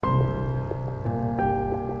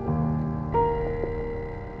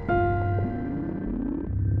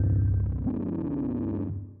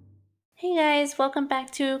Hey guys, welcome back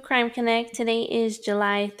to Crime Connect. Today is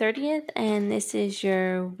July 30th, and this is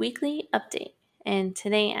your weekly update. And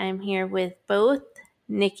today I'm here with both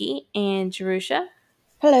Nikki and Jerusha.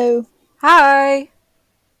 Hello. Hi.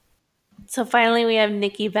 So finally we have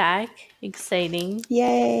Nikki back. Exciting.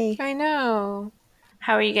 Yay. I know.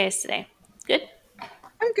 How are you guys today? Good?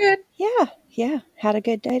 I'm good. Yeah. Had a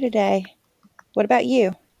good day today. What about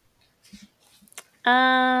you?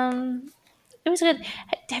 It was good.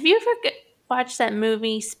 Have you ever watched that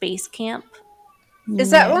movie Space Camp?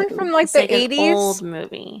 Is that No. one from like It's the like an 80s? old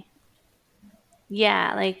movie.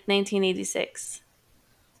 Yeah, like 1986.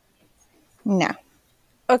 No.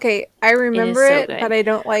 Okay, I It is remember so it, but good. I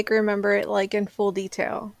don't like remember it like in full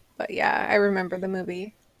detail. But yeah, I remember the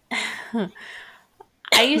movie. I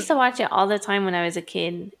used to watch it all the time when I was a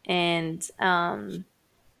kid, and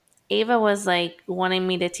Ava was like wanting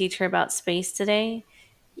me to teach her about space today,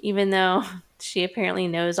 even though she apparently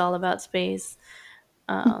knows all about space.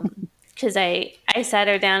 Because I sat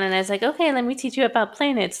her down and I was like, okay, let me teach you about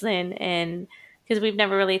planets then, and because we've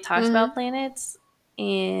never really talked Mm-hmm. about planets,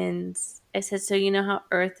 and I said, so you know how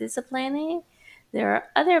Earth is a planet? There are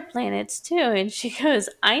other planets too, and she goes,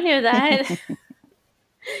 I know that.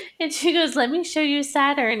 And she goes, let me show you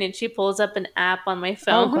Saturn. And she pulls up an app on my Oh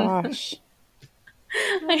phone. gosh.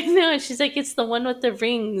 I know. She's like, it's the one with the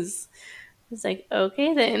rings. It's like,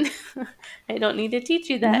 okay, then. I don't need to teach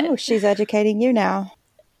you No, that. she's educating you now.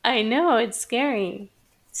 I know. It's scary.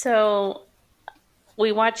 So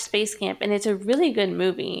we watched Space Camp, and it's a really good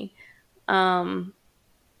movie. Um,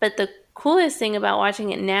 but the coolest thing about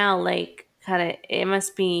watching it now, like, kind of, it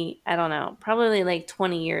must be, I don't know, probably like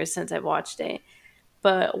 20 years since I've watched it.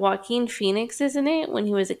 But Joaquin Phoenix is in it when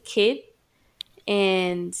he was a kid.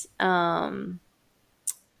 And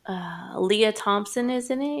Leah Thompson is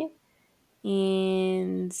in it,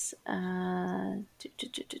 and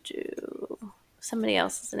somebody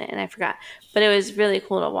else is in it, and I forgot. But it was really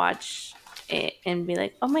cool to watch it and be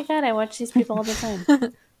like, "Oh my god, I watch these people all the time."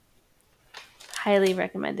 Highly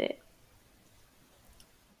recommend it.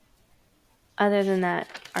 Other than that,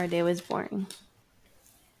 our day was boring.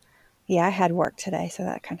 Yeah, I had work today, so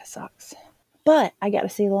that kind of sucks. But I got to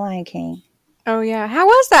see The Lion King. Oh yeah. How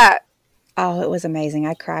was that? Oh, it was amazing.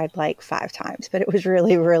 I cried like 5 times, but it was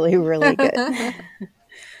really, really, really good.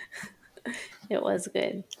 It was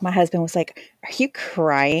good. My husband was like, "Are you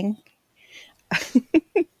crying?"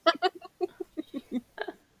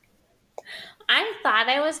 I thought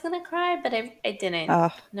I was gonna cry, but I didn't.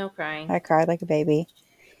 Oh, No crying. I cried like a baby.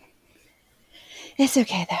 It's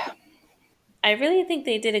okay though. I really think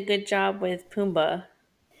they did a good job with Pumbaa.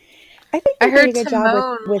 I think I they did a heard good job with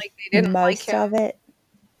Timon with like they didn't like most him. of it.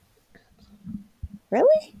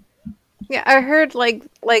 Really? Yeah, I heard like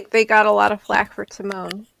they got a lot of flack for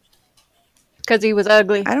Timon because he was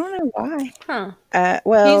ugly. I don't know why. Huh. He's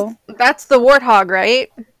Well, that's the warthog,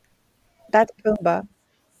 right? that's Pumbaa.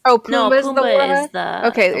 Oh, No, Pumbaa's the Pumbaa is warthog. the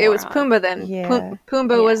Okay, it was warhog. Pumbaa then. Yeah.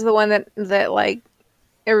 Pumbaa Yeah. was the one that like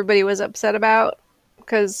everybody was upset about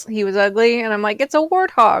because he was ugly, and I'm like, it's a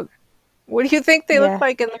warthog. What do you think they look Yeah.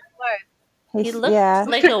 like in their He He's looked yeah.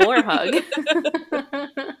 like a warhog.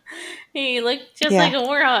 He looked just like Yeah. a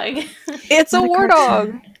warhog. life? It's a Not a warthog,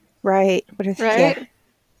 cartoon. Right. Yeah. right?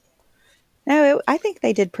 No, I think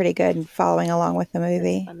they did pretty good in following along with the That's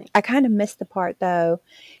movie. funny. I kind of missed the part though,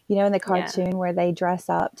 in the Yeah. cartoon where they dress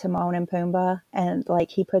up Timon and Pumbaa and like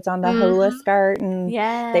he puts on the hula Mm-hmm. skirt and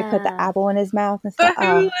they put the Yeah. apple in his mouth and stuff. The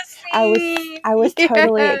Oh, hula I was scene. I was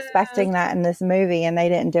totally Yes. expecting that in this movie and they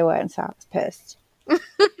didn't do it and so I was pissed.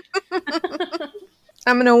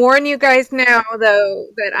 I'm gonna warn you guys now, though,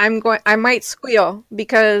 that I might squeal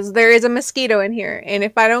because there is a mosquito in here, and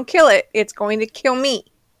if I don't kill it, it's going to kill me.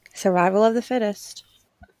 Survival of the fittest.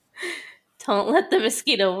 Don't let the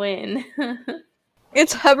mosquito win.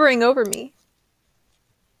 It's hovering over me.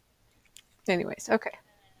 Anyways, okay.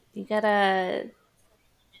 You gotta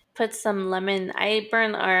put some lemon. I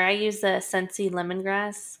use the Scentsy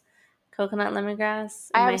lemongrass, coconut lemongrass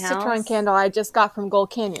I in have my a citron house. candle I just got from Gold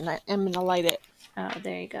Canyon. I am gonna light it. Oh,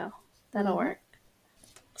 there you go. That'll Mm-hmm. work.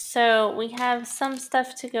 So we have some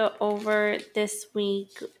stuff to go over this week.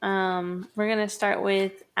 We're gonna start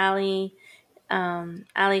with Ali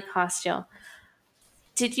Costiel.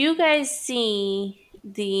 Did you guys see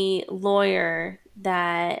the lawyer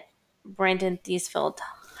that Brandon Thiesfeld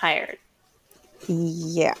hired?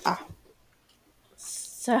 Yeah.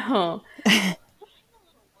 So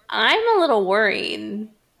I'm a little worried.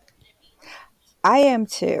 I am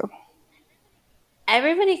too.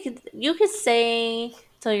 You could say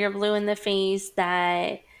till you're blue in the face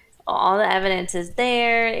that all the evidence is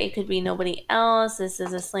there. It could be nobody else. This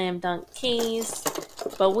is a slam dunk case.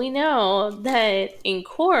 But we know that in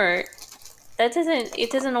court,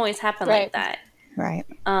 it doesn't always happen like Right. that. Right.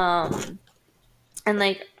 And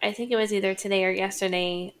like I think it was either today or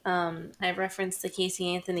yesterday, I referenced the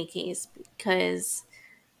Casey Anthony case because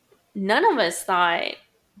none of us thought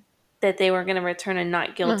that they were going to return a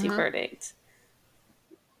not guilty verdict.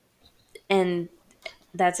 And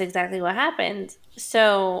that's exactly what happened.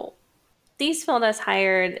 So these Fieldas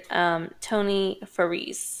hired Tony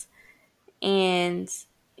Faris, and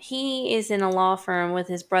he is in a law firm with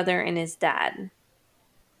his brother and his dad.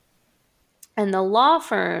 And the law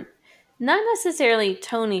firm, not necessarily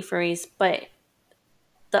Tony Faris, but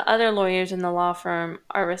the other lawyers in the law firm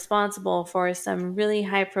are responsible for some really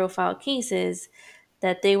high profile cases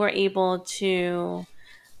that they were able to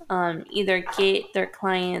either get their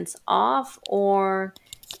clients off or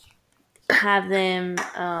have them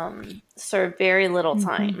serve very little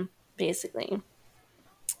time, basically.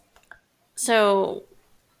 So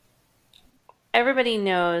everybody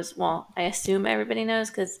knows, well, I assume everybody knows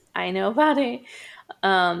because I know about it,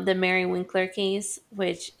 the Mary Winkler case,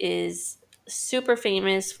 which is super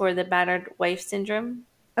famous for the battered wife syndrome.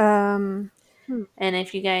 Um, And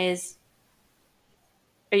if you guys,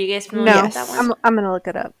 are you guys familiar no, with that one? I'm gonna look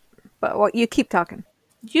it up. But what you keep talking.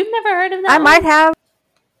 You've never heard of that I one? might have.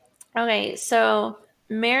 Okay, so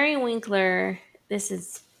Mary Winkler, this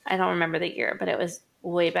is, I don't remember the year, but it was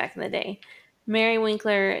way back in the day. Mary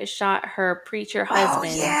Winkler shot her preacher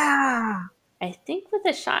husband, yeah. I think with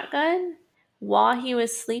a shotgun, while he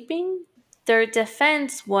was sleeping. Their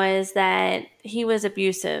defense was that he was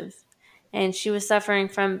abusive and she was suffering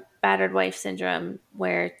from battered wife syndrome,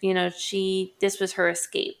 where, this was her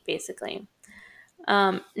escape, basically.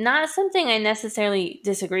 Not something I necessarily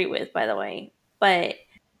disagree with, by the way, but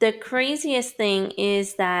the craziest thing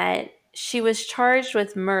is that she was charged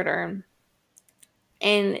with murder,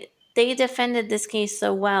 and they defended this case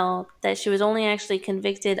so well that she was only actually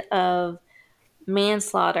convicted of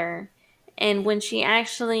manslaughter. And when she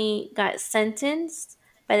actually got sentenced,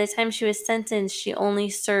 by the time she was sentenced, she only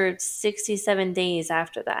served 67 days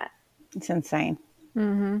after that. It's insane.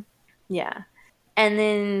 Mm-hmm. Yeah. And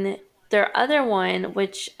then their other one,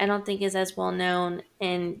 which I don't think is as well known,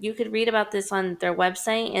 and you could read about this on their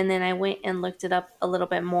website, and then I went and looked it up a little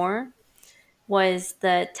bit more, was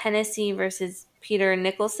the Tennessee versus Peter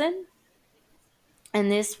Nicholson.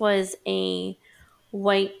 And this was a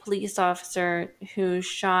white police officer who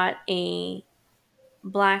shot a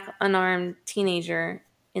black unarmed teenager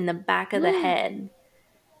in the back of the head.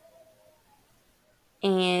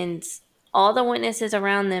 And all the witnesses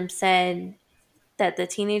around them said that the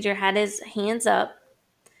teenager had his hands up.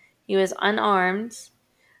 He was unarmed.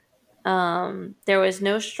 There was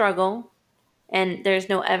no struggle, and there's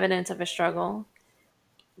no evidence of a struggle.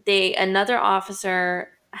 Another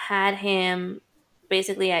officer had him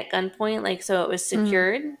basically at gunpoint, like, so it was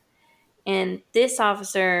secured. And this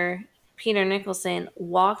officer, Peter Nicholson,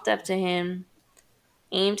 walked up to him,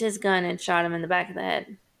 aimed his gun, and shot him in the back of the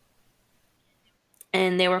head.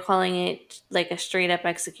 And they were calling it like a straight up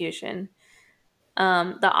execution.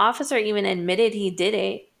 The officer even admitted he did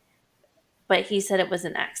it, but he said it was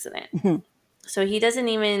an accident. So he doesn't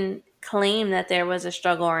even claim that there was a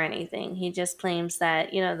struggle or anything. He just claims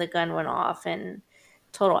that, the gun went off and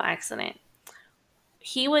total accident.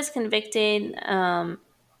 He was convicted,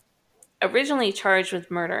 originally charged with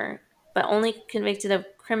murder, but only convicted of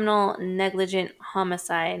criminal negligent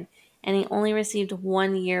homicide, and he only received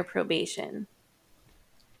 1 year probation.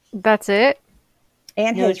 That's it?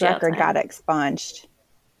 And No his jail record time. got expunged.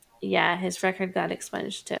 Yeah, his record got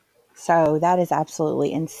expunged too. So that is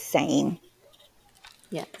absolutely insane.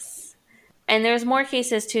 Yes. And there's more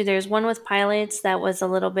cases too. There's one with pilots that was a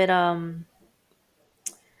little bit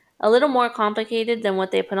a little more complicated than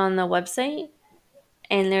what they put on the website.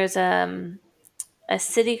 And there's a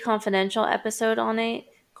City Confidential episode on it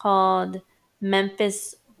called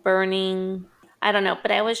Memphis Burning. I don't know,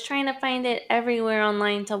 but I was trying to find it everywhere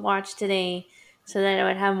online to watch today so that I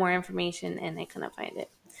would have more information, and I couldn't find it.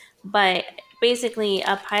 But basically,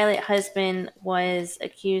 a pilot husband was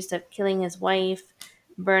accused of killing his wife,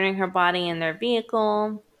 burning her body in their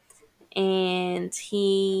vehicle, and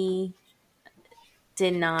he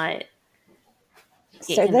did not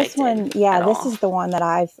get So this convicted one, at this all. is the one that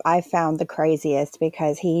I found the craziest,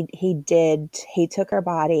 because he took her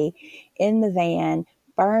body in the van,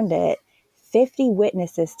 burned it. 50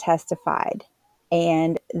 witnesses testified,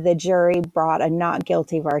 and the jury brought a not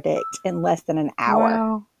guilty verdict in less than an hour.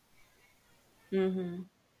 Wow. And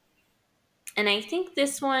I think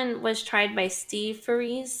this one was tried by Steve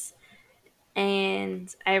Faris,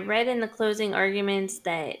 And I read in the closing arguments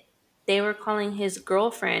that they were calling his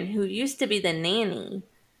girlfriend, who used to be the nanny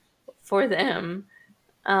for them,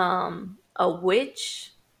 a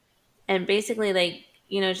witch, and basically, like,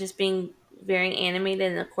 just being very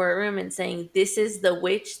animated in the courtroom and saying, "This is the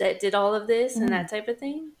witch that did all of this," and Mm. that type of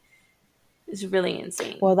thing. It's really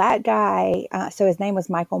insane. Well, that guy, so his name was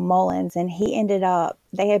Michael Mullins, and he ended up,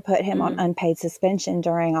 they had put him on Mm-hmm. unpaid suspension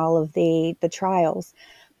during all of the trials,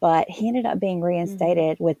 but he ended up being Mm-hmm.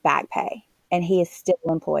 reinstated with back pay, and he is still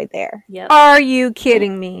employed there. Yep. Are you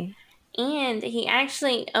kidding me? And he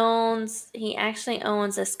actually owns a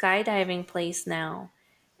skydiving place now.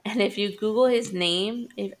 And if you Google his name,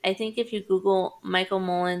 if you Google Michael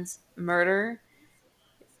Mullins murder,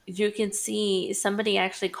 you can see somebody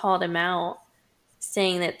actually called him out,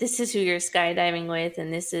 saying that this is who you're skydiving with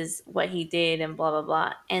and this is what he did and blah blah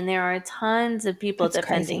blah. And there are tons of people That's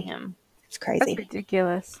defending crazy. him. It's That's crazy.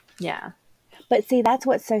 ridiculous. Yeah. But see, that's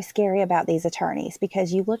what's so scary about these attorneys,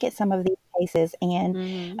 because you look at some of these cases, and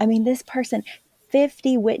Mm-hmm. I mean, this person,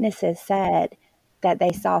 50 witnesses said that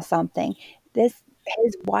they saw something. This,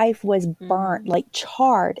 his wife was burnt, Mm-hmm. like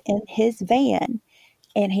charred in his van,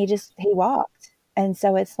 and he walked. And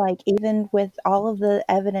so it's like, even with all of the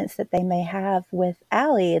evidence that they may have with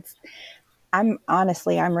Allie, I'm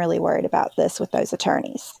really worried about this with those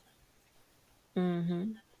attorneys.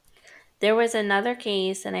 Mm-hmm. There was another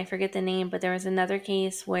case, and I forget the name, but there was another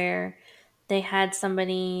case where they had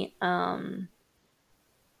somebody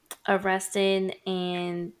arrested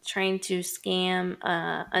and trying to scam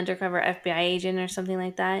a undercover FBI agent or something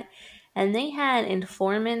like that. And they had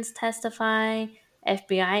informants testify,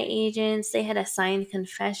 FBI agents, they had a signed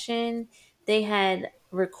confession, they had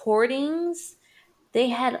recordings, they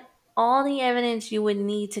had all the evidence you would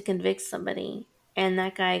need to convict somebody, and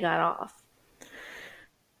that guy got off.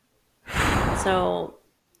 So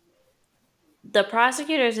the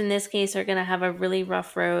prosecutors in this case are going to have a really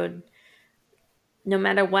rough road. No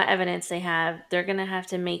matter what evidence they have, they're going to have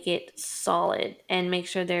to make it solid and make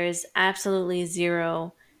sure there is absolutely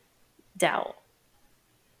zero doubt.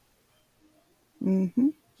 Hmm.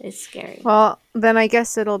 It's scary. Well, then I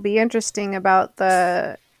guess it'll be interesting about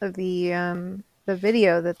the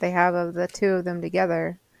video that they have of the two of them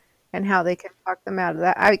together and how they can talk them out of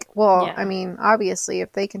that. I Yeah. mean, obviously,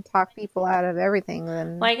 if they can talk people out of everything, Well,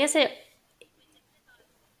 then I guess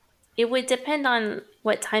it would depend on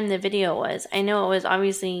what time the video was. I know it was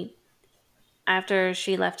obviously after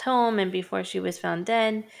she left home and before she was found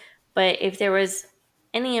dead, but if there was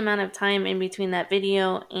any amount of time in between that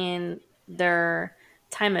video and their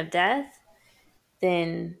time of death,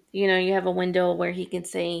 then you have a window where he can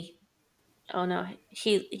say, "Oh no,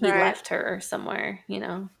 he right. left her somewhere.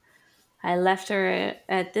 I left her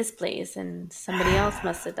at this place, and somebody else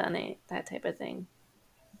must have done it." That type of thing.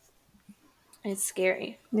 It's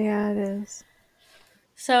scary. Yeah, it is.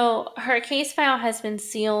 So her case file has been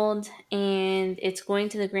sealed, and it's going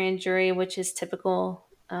to the grand jury, which is typical.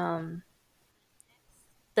 The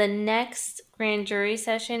next grand jury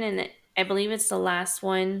session, and I believe it's the last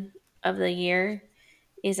one of the year,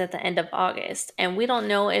 is at the end of August, and we don't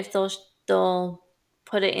know if they'll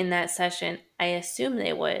put it in that session. I assume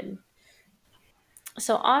they would.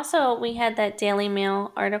 So also we had that Daily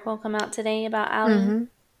Mail article come out today about Allie, Mm-hmm.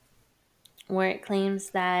 where it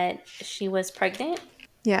claims that she was pregnant.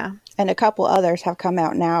 Yeah. And a couple others have come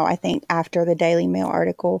out now, I think, after the Daily Mail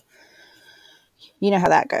article. You know how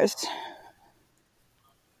that goes.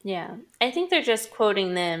 Yeah, I think they're just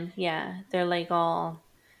quoting them. Yeah, they're like all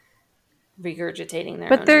regurgitating their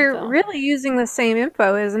But own they're info. really using the same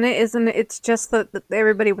info, isn't it? Isn't it? It's just that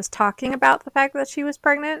everybody was talking about the fact that she was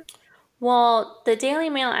pregnant. Well, the Daily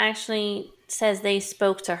Mail actually says they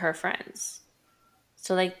spoke to her friends.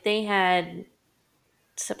 So, like, they had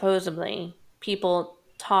supposedly people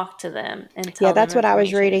talk to them and Yeah, tell them that's what I was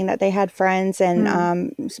information. reading, that they had friends and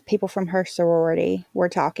Hmm. people from her sorority were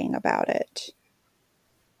talking about it.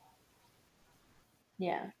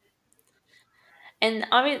 Yeah. And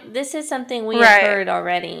obviously, this is something we have Right. heard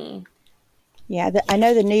already. Yeah, I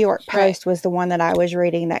know the New York Right. Post was the one that I was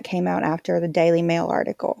reading that came out after the Daily Mail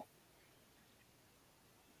article.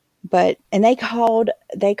 And they called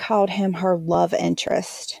him her love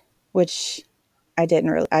interest, which I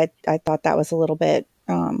didn't really. I thought that was a little bit.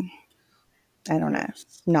 I don't know.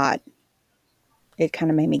 Gross. Not. It kind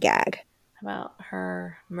of made me gag. About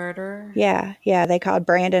her murder. Yeah, yeah. They called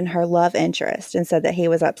Brandon her love interest and said that he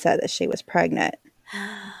was upset that she was pregnant.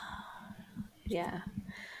 Yeah.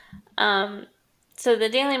 Um, so the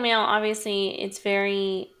Daily Mail, obviously, it's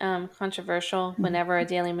very controversial whenever a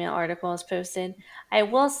Daily Mail article is posted. I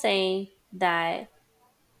will say that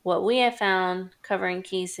what we have found covering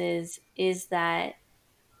cases is that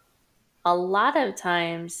a lot of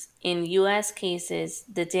times in US cases,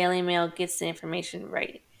 the Daily Mail gets the information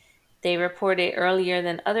right. They report it earlier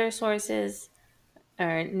than other sources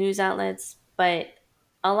or news outlets, but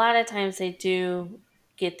a lot of times they do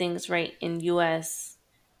get things right in US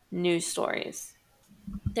news stories.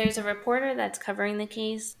 There's a reporter that's covering the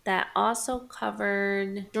case that also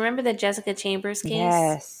covered, remember the Jessica Chambers case?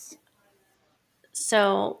 Yes.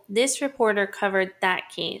 So this reporter covered that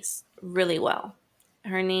case really well.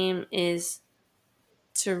 Her name is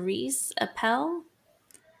Therese Appel.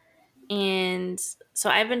 And so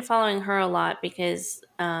I've been following her a lot because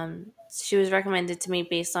she was recommended to me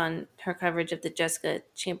based on her coverage of the Jessica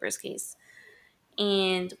Chambers case.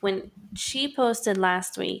 And when she posted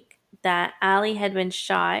last week that Allie had been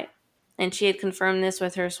shot, and she had confirmed this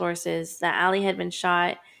with her sources, that Allie had been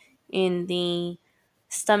shot in the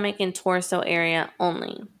stomach and torso area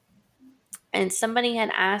only. And somebody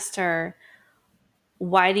had asked her,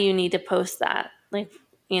 why do you need to post that? Like,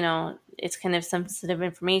 it's kind of sensitive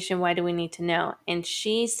information. Why do we need to know? And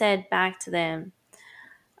she said back to them,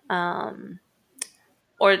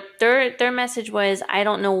 or their message was, I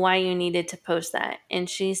don't know why you needed to post that. And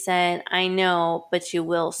she said, I know, but you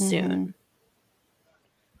will Mm-hmm. soon.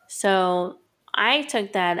 So I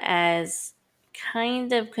took that as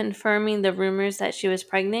kind of confirming the rumors that she was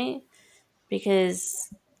pregnant,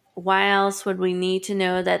 because why else would we need to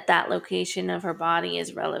know that that location of her body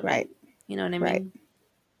is Right. relevant? You know what I Right. mean?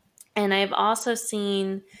 And I've also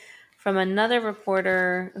seen from another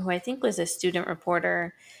reporter, who I think was a student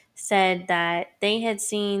reporter, said that they had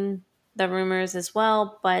seen the rumors as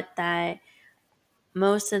well, but that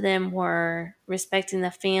most of them were respecting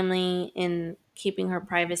the family and keeping her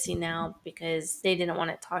privacy now because they didn't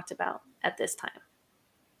want it talked about at this time.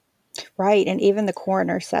 Right. And even the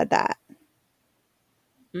coroner said that.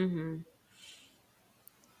 Hmm.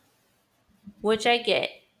 Which I get.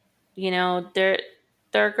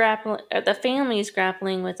 They're grappling. The family's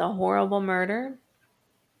grappling with a horrible murder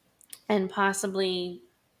and possibly,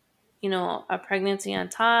 a pregnancy on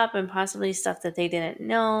top, and possibly stuff that they didn't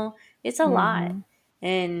know. It's a lot. Mm-hmm.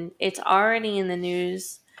 And it's already in the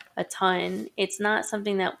news a ton. It's not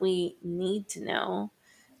something that we need to know.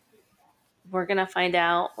 We're going to find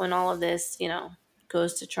out when all of this,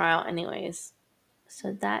 goes to trial, anyways.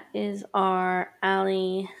 So that is our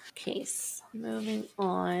Allie case. Moving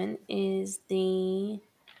on is the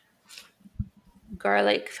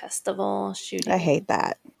Garlic Festival I shooting. hate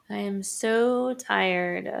that. I am so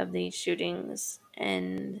tired of these shootings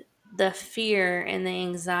and the fear and the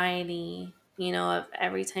anxiety, of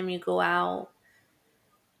every time you go out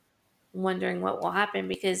wondering what will happen,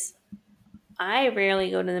 because I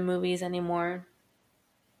rarely go to the movies anymore,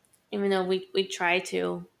 even though we try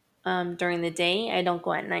to during the day. I don't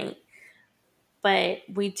go at night. But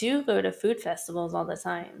we do go to food festivals all the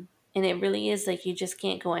time. And it really is like you just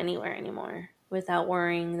can't go anywhere anymore without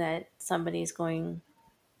worrying that somebody's going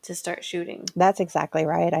to start shooting. That's exactly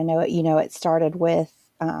right. I know it, it started with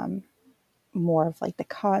more of like the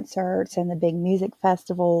concerts and the big music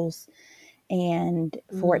festivals. And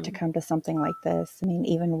for it to Mm-hmm. come to something like this, I mean,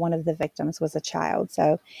 even one of the victims was a child.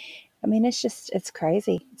 So, I mean, it's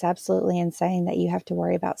crazy. It's absolutely insane that you have to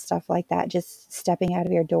worry about stuff like that, just stepping out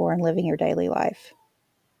of your door and living your daily life.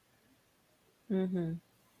 Mm-hmm.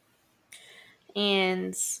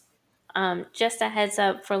 And just a heads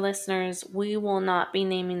up for listeners, we will not be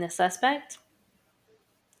naming the suspect.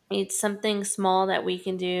 It's something small that we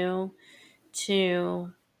can do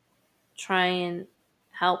to try and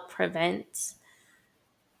help prevent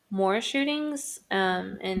more shootings.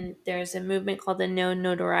 And there's a movement called the No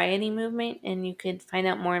Notoriety Movement, and you could find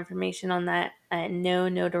out more information on that at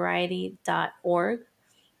nonotoriety.org.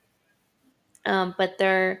 But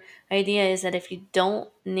their idea is that if you don't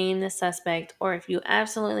name the suspect, or if you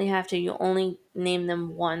absolutely have to, you only name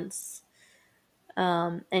them once.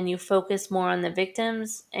 And you focus more on the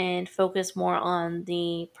victims and focus more on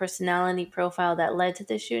the personality profile that led to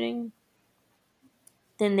the shooting,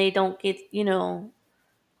 then they don't get,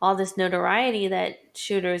 all this notoriety that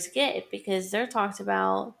shooters get, because they're talked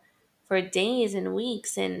about for days and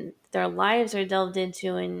weeks, and their lives are delved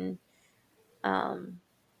into, and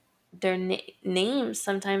their names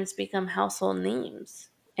sometimes become household names.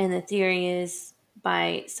 And the theory is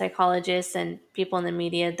by psychologists and people in the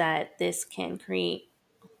media that this can create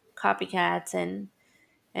copycats and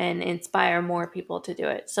inspire more people to do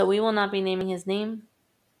it. So we will not be naming his name.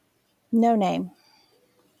 No name.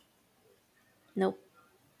 Nope.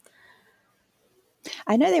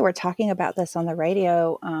 I know they were talking about this on the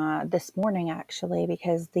radio this morning, actually,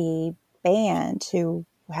 because the band who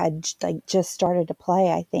had like just started to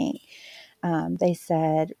play, I think. They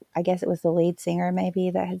said, I guess it was the lead singer maybe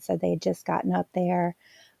that had said they had just gotten up there,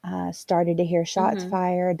 started to hear shots Mm-hmm.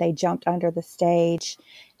 fired. They jumped under the stage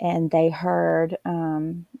and they heard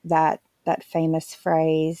that famous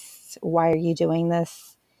phrase, "Why are you doing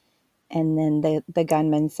this?" And then the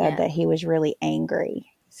gunman said Yeah. that he was really angry.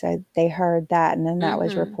 So they heard that, and then that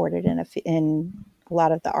was Mm-hmm. reported in a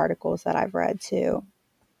lot of the articles that I've read too.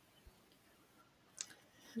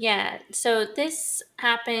 Yeah. So this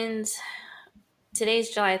happened. Today's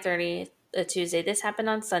July 30th, a Tuesday. This happened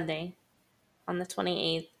on Sunday, on the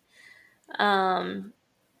 28th. Um,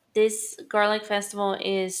 this garlic festival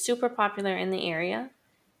is super popular in the area,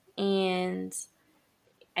 and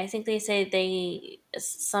I think they say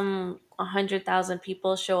some 100,000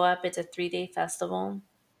 people show up. It's a 3-day festival.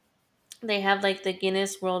 They have like the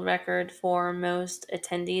Guinness World Record for most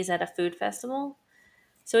attendees at a food festival.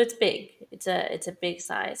 So it's big. It's a big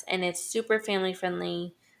size, and it's super family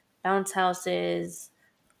friendly. Bounce houses,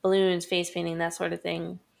 balloons, face painting, that sort of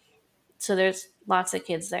thing. So there's lots of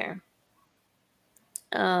kids there.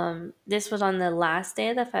 This was on the last day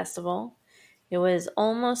of the festival. It was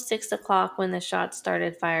almost 6 o'clock when the shots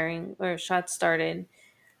started firing, or shots started.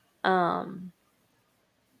 Um,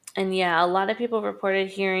 and yeah, a lot of people reported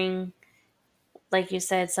hearing, like you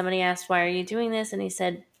said, somebody asked, "Why are you doing this?" And he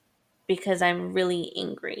said, "Because I'm really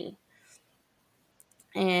angry."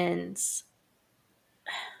 And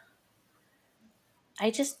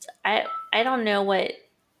I don't know what,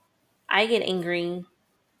 I get angry,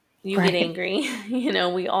 you get Right. angry,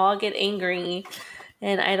 we all get angry,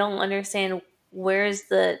 and I don't understand where's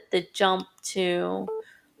the jump to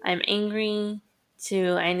I'm angry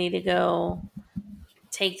to I need to go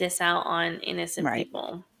take this out on innocent Right.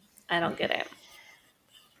 people. I don't get it.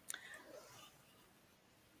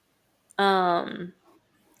 Um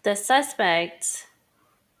the suspect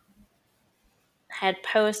had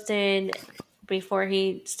posted before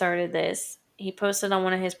he started this. He posted on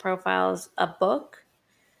one of his profiles a book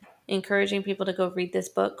encouraging people to go read this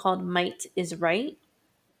book called Might is Right.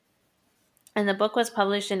 And the book was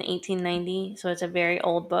published in 1890, so it's a very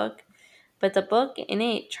old book. But the book in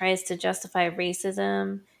it tries to justify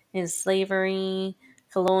racism and slavery,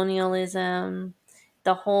 colonialism.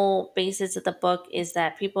 The whole basis of the book is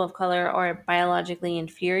that people of color are biologically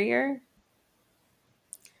inferior.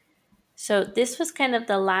 So this was kind of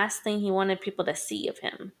the last thing he wanted people to see of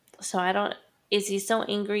him. So I don't, is he so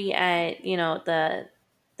angry at,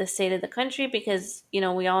 the state of the country, because,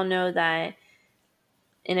 we all know that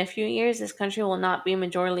in a few years this country will not be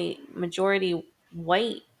majority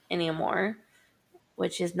white anymore,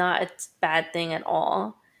 which is not a bad thing at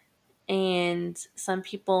all. And some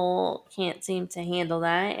people can't seem to handle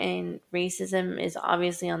that, and racism is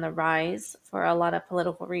obviously on the rise for a lot of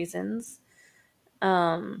political reasons.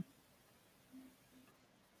 Um,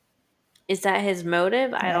 is that his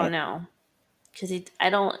motive? I don't Right. know, because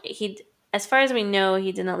as far as we know,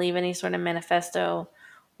 he didn't leave any sort of manifesto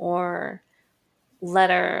or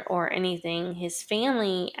letter or anything. His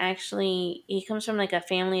family, actually, he comes from like a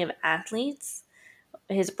family of athletes.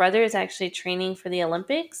 His brother is actually training for the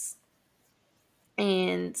Olympics,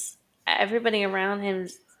 and everybody around him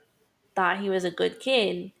thought he was a good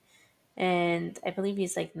kid. And I believe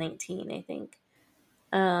he's like 19, I think.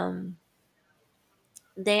 Um,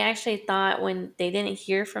 they actually thought, when they didn't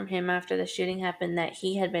hear from him after the shooting happened, that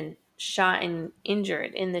he had been shot and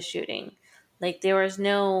injured in the shooting. Like, there was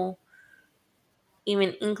no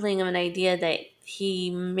even inkling of an idea that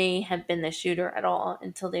he may have been the shooter at all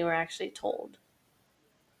until they were actually told.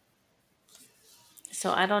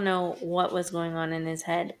 So I don't know what was going on in his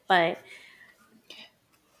head, but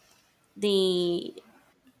the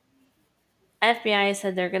FBI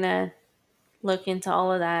said they're going to look into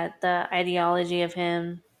all of that, the ideology of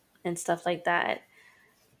him and stuff like that.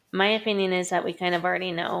 My opinion is that we kind of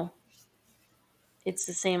already know. It's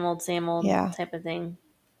the same old Yeah. type of thing.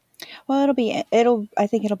 Well, I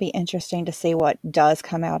think it'll be interesting to see what does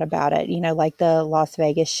come out about it. Like the Las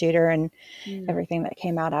Vegas shooter and Mm. everything that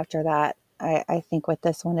came out after that. I think with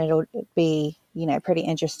this one, it'll be, pretty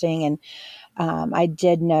interesting. And I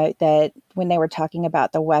did note that when they were talking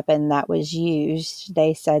about the weapon that was used,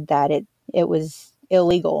 they said that it was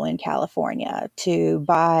illegal in California to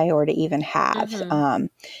buy or to even have. Mm-hmm.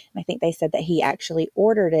 I think they said that he actually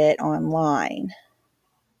ordered it online.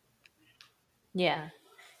 Yeah,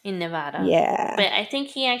 in Nevada. Yeah. But I think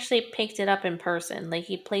he actually picked it up in person. Like,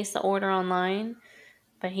 he placed the order online,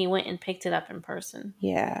 but he went and picked it up in person.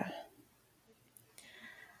 Yeah.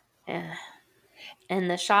 Yeah. And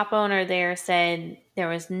the shop owner there said there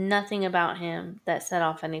was nothing about him that set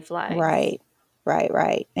off any flags. Right.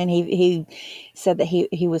 right. And he said that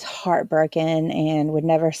he was heartbroken and would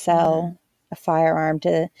never Mm-hmm. sell a firearm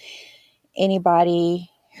to anybody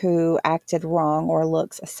who acted wrong or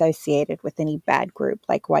looks associated with any bad group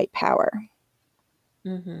like white power.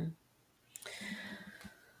 Mm-hmm.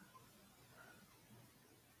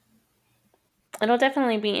 It'll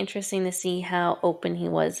definitely be interesting to see how open he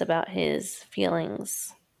was about his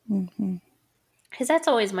feelings. Hmm. Because that's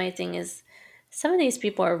always my thing is some of these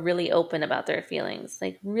people are really open about their feelings,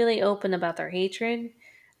 like really open about their hatred,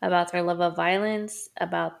 about their love of violence,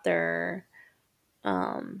 about their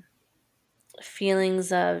um,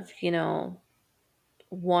 feelings of,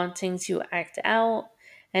 wanting to act out,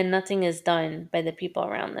 and nothing is done by the people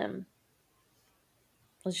around them,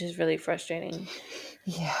 which is really frustrating.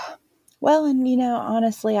 Yeah. Well, and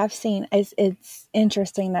honestly, I've seen it's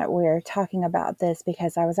interesting that we're talking about this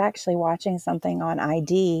because I was actually watching something on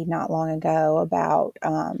ID not long ago about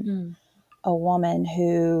Hmm. a woman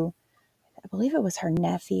who, I believe it was her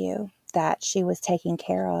nephew that she was taking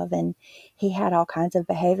care of, and he had all kinds of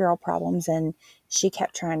behavioral problems, and she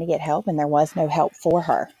kept trying to get help, and there was no help for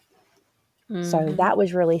her. So Mm-hmm. that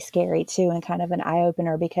was really scary too, and kind of an eye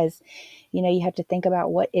opener because, you have to think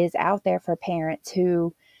about what is out there for parents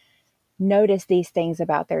who notice these things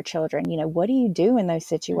about their children. What do you do in those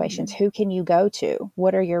situations? Mm-hmm. Who can you go to?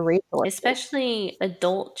 What are your resources? Especially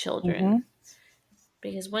adult Hmm. children,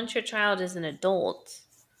 because once your child is an adult,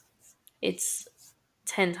 it's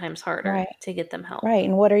 10 times harder Right, to get them help. right.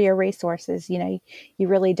 And what are your resources? You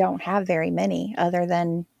really don't have very many other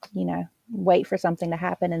than, wait for something to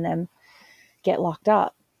happen and then get locked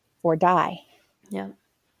up or die. Yeah.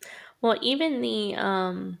 Well, even the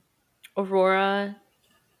Aurora,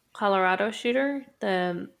 Colorado shooter,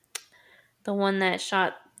 the one that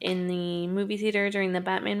shot in the movie theater during the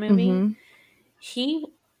Batman movie, Hmm. he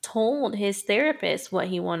told his therapist what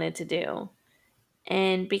he wanted to do.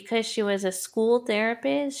 And because she was a school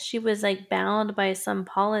therapist, she was like bound by some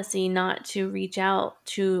policy not to reach out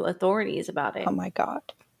to authorities about Oh it. my God.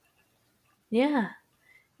 Yeah.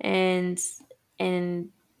 And and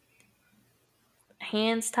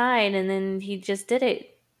hands tied, and then he just did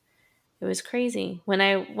it. It was crazy. When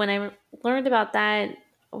I learned about that,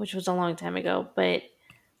 which was a long time ago, but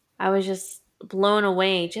I was just blown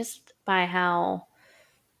away just by how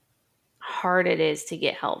hard it is to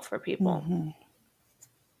get help for people. Hmm.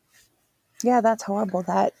 Yeah, that's horrible.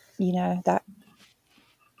 That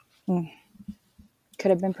mm,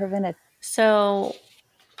 could have been prevented. So,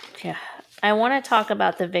 yeah, I want to talk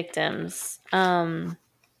about the victims.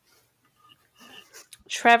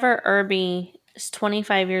 Trevor Irby is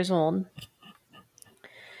 25 years old.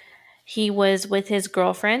 He was with his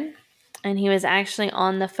girlfriend, and he was actually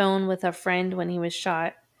on the phone with a friend when he was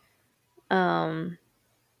shot. Um,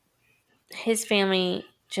 his family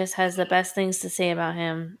just has the best things to say about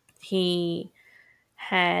him. He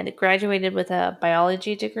had graduated with a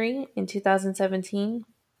biology degree in 2017.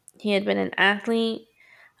 He had been an athlete,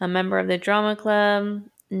 a member of the drama club,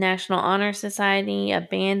 National Honor Society, a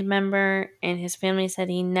band member, and his family said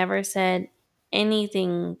he never said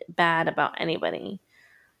anything bad about anybody.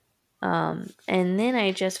 And then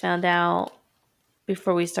I just found out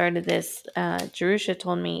before we started this, Jerusha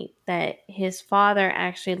told me that his father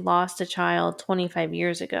actually lost a child 25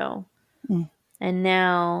 years ago. Mm, And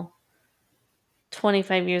now,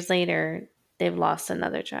 25 years later, they've lost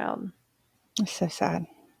another child. it's so sad.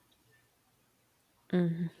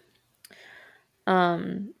 Mm-hmm.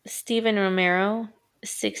 Stephen Romero,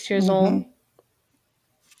 6 years Hmm. old.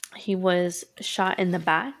 He was shot in the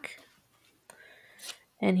back,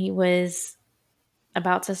 and he was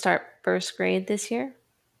about to start first grade this year.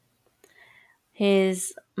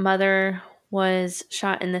 His mother was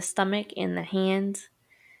shot in the stomach and the hand,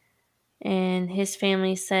 and his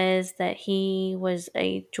family says that he was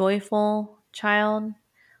a joyful child,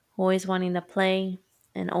 always wanting to play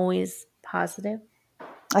and always positive.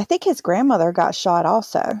 I think his grandmother got shot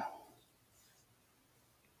also.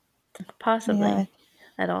 Yeah, Possibly.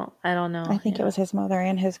 I don't I know. think it Yeah. was his mother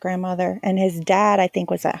and his grandmother. And his dad, I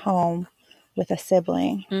think, was at home with a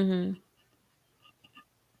sibling. Mhm.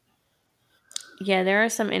 Yeah, there are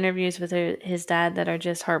some interviews with his dad that are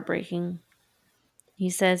just heartbreaking. He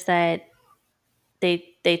says that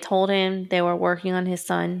they told him they were working on his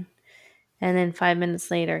son, and then 5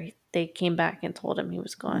 minutes later they came back and told him he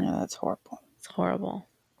was gone. No, that's horrible. It's horrible.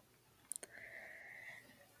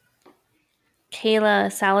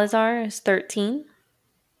 Kayla Salazar is 13.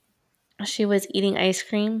 She was eating ice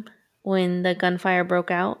cream when the gunfire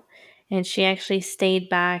broke out, and she actually stayed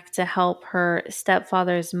back to help her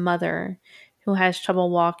stepfather's mother, who has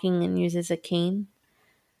trouble walking and uses a cane.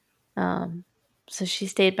 Um, So she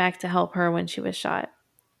stayed back to help her when she was shot.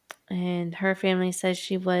 And her family says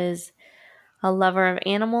she was a lover of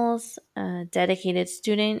animals, a dedicated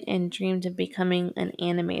student, and dreamed of becoming an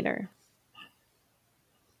animator.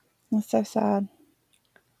 That's so sad.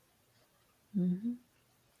 Mm-hmm.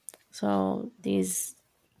 So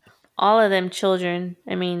all of them children,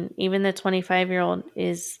 I mean, even the 25-year-old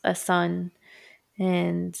is a son,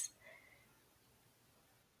 and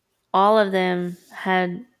all of them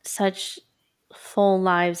had such full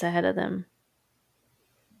lives ahead of them.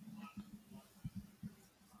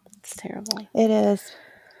 It's terrible. It is.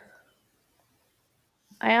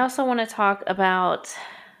 I also want to talk about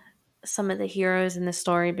some of the heroes in the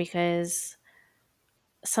story because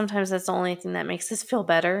sometimes that's the only thing that makes us feel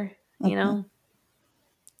better, you Mm-hmm.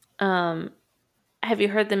 know? Have you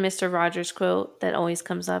heard the Mr. Rogers quote that always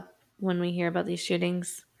comes up when we hear about these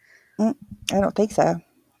shootings? I don't think so.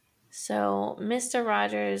 So, Mr.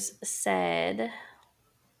 Rogers said,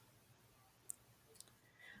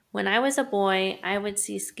 "When I was a boy, I would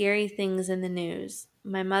see scary things in the news.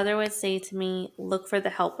 My mother would say to me, 'Look for the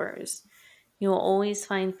helpers. You will always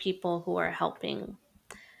find people who are helping.'"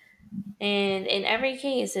 And in every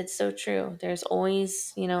case, it's so true. There's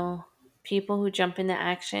always, people who jump into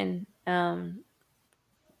action.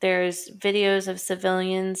 There's videos of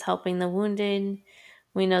civilians helping the wounded.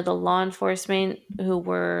 We know the law enforcement who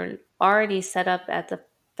were already set up at the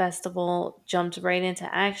festival jumped right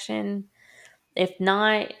into action. If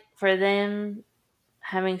not for them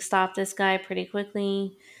having stopped this guy pretty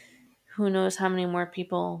quickly, who knows how many more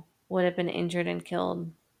people would have been injured and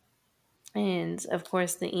killed. And of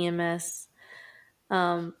course, the EMS.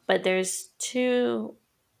 But there's two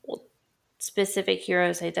specific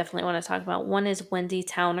heroes I definitely want to talk about. One is Wendy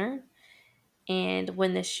Towner. And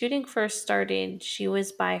when the shooting first started, she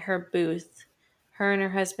was by her booth. Her and her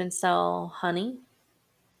husband sell honey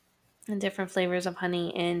and different flavors of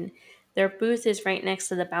honey, and their booth is right next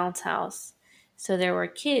to the bounce house. So there were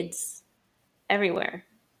kids everywhere.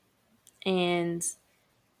 And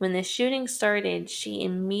when the shooting started, she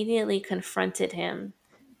immediately confronted him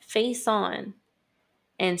face on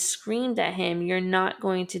and screamed at him, "You're not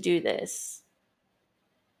going to do this."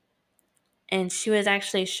 And she was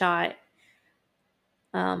actually shot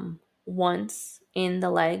once in the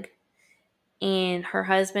leg. And her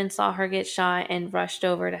husband saw her get shot and rushed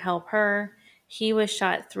over to help her. He was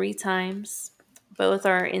shot 3 times. Both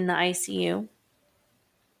are in the ICU.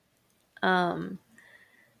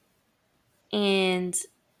 And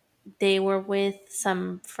they were with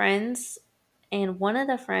some friends. And one of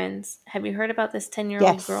the friends, have you heard about this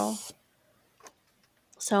 10-year-old girl? Yes.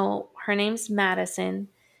 So her name's Madison,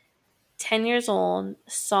 10 years old,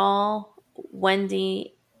 saw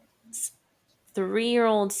Wendy's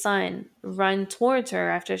 3-year-old son run towards her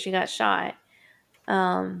after she got shot.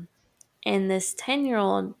 And this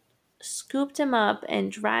 10-year-old scooped him up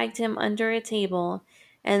and dragged him under a table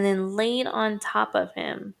and then laid on top of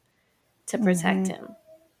him to protect Mm-hmm. him.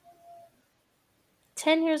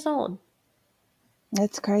 10 years old.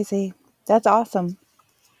 That's crazy. That's awesome.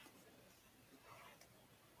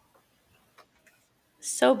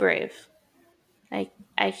 So brave.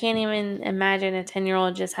 I can't even imagine a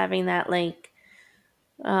 10-year-old just having that, like,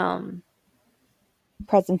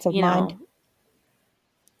 Presence of you mind. know,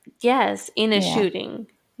 yes, in a Yeah.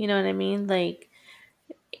 shooting. You know what I mean? Like,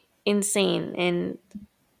 insane. And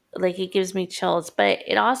like it gives me chills, but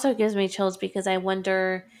it also gives me chills because I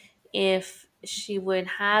wonder if she would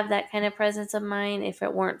have that kind of presence of mind if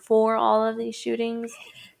it weren't for all of these shootings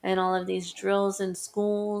and all of these drills in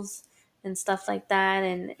schools and stuff like that,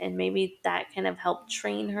 and maybe that kind of helped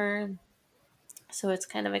train her. So it's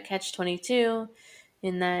kind of a catch-22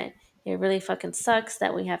 in that it really fucking sucks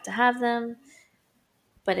that we have to have them,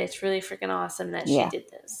 but it's really freaking awesome that she Yeah.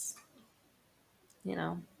 did this, you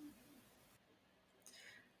know.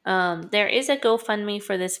 There is a GoFundMe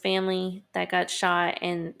for this family that got shot,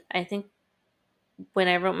 and I think when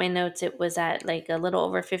I wrote my notes, it was at like a little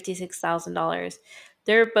over $56,000.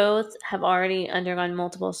 They're both have already undergone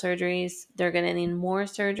multiple surgeries. They're going to need more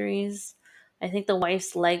surgeries. I think the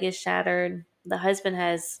wife's leg is shattered. The husband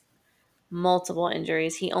has multiple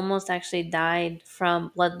injuries. He almost actually died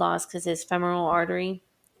from blood loss because his femoral artery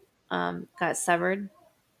got severed.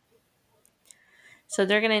 So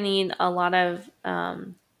they're going to need a lot of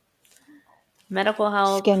medical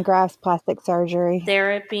help, Skin grafts, plastic surgery.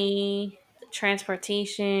 therapy,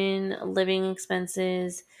 transportation, living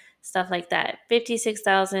expenses, stuff like that.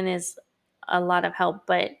 56,000 is a lot of help,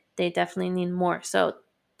 but they definitely need more. So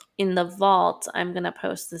in the vault, I'm going to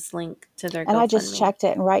post this link to their And I just GoFundMe. checked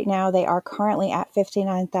it, and right now they are currently at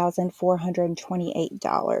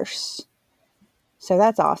 $59,428. So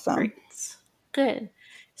that's awesome. Great. Good.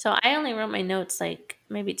 So I only wrote my notes like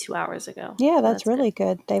maybe 2 hours ago. Yeah, So that's that's good. really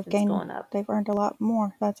good. It's going up. They've earned a lot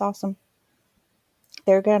more. That's awesome.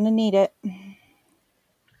 They're going to need it.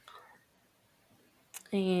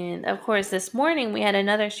 And of course, this morning we had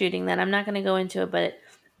another shooting that I'm not going to go into it, but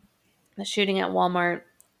the shooting at Walmart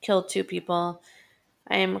killed 2 people.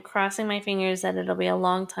 I am crossing my fingers that it'll be a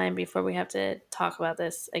long time before we have to talk about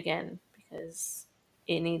this again because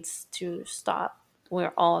it needs to stop.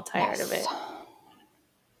 We're all tired of Yes. it.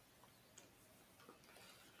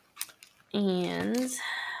 And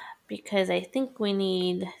because I think we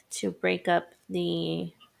need to break up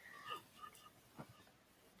the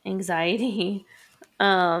anxiety,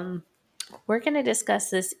 we're going to discuss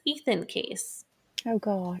this Ethan case. Oh,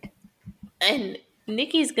 God. And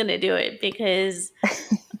Nikki's going to do it because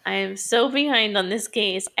I am so behind on this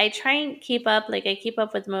case. I try and keep up, like I keep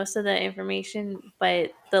up with most of the information,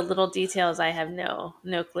 but the little details I have no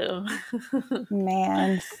clue.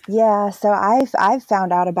 Man, yeah. So I've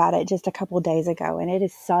found out about it just a couple days ago, and it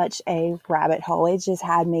is such a rabbit hole. It just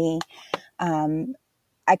had me.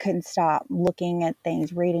 I couldn't stop looking at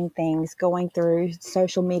things, reading things, going through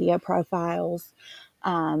social media profiles,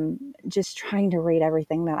 just trying to read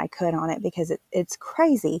everything that I could on it because it's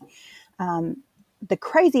crazy. The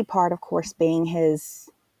crazy part, of course, being his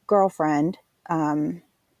girlfriend.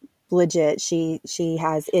 Legit, she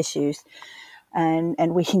has issues,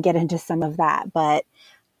 and we can get into some of that, but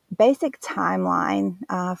basic timeline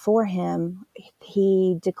for him,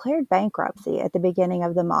 he declared bankruptcy at the beginning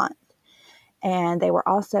of the month, and they were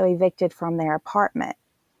also evicted from their apartment.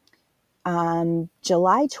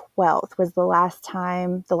 July 12th was the last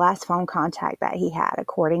phone contact that he had.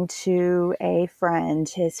 According to a friend,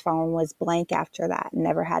 his phone was blank after that and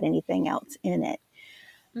never had anything else in it.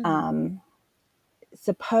 Mhm.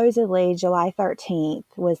 Supposedly, July 13th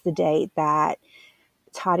was the date that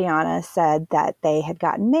Tatiana said that they had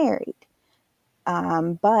gotten married.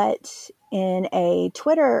 But in a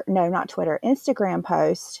Instagram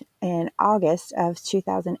post in August of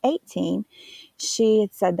 2018, she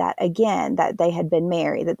had said that again, that they had been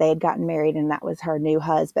married, that they had gotten married, and that was her new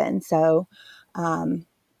husband. So,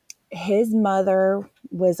 his mother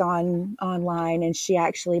was online, and she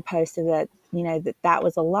actually posted that, that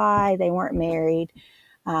was a lie. They weren't married.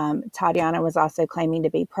 Tatiana was also claiming to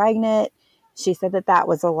be pregnant. She said that that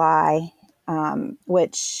was a lie,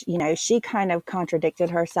 which, she kind of contradicted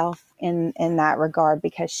herself in that regard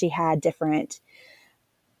because she had different,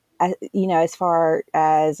 as far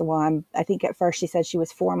as, well, I think at first she said she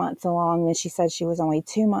was 4 months along, then she said she was only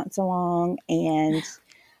 2 months along. And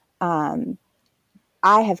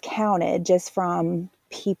I have counted just from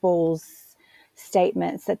people's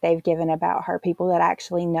statements that they've given about her, people that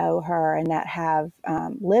actually know her and that have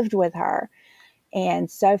lived with her. And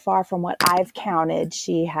so far, from what I've counted,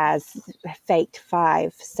 she has faked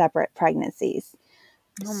 5 separate pregnancies.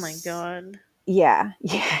 Oh my god. Yeah,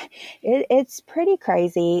 yeah, it's pretty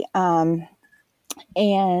crazy. And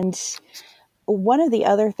one of the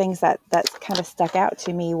other things that kind of stuck out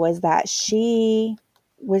to me was that she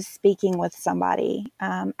was speaking with somebody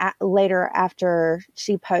later after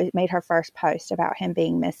she made her first post about him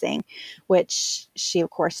being missing, which she,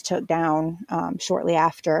 of course, took down shortly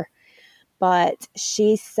after. But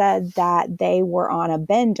she said that they were on a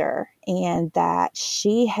bender and that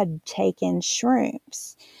she had taken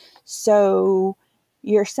shrooms. So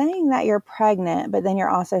you're saying that you're pregnant, but then you're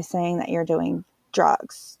also saying that you're doing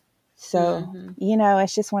drugs. So, Mhm.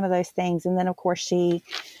 it's just one of those things. And then, of course, she,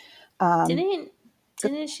 um,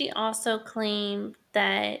 Didn't she also claim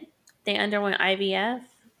that they underwent IVF?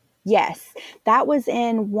 yes, that was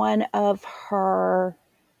in one of her,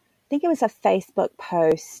 I think it was a Facebook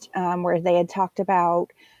post where they had talked about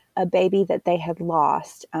a baby that they had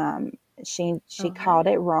lost. She called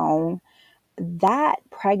Okay. it wrong. That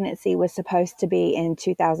pregnancy was supposed to be in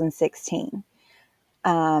 2016.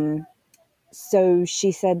 So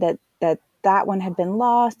she said that one had been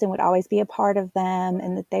lost and would always be a part of them,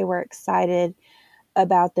 and that they were excited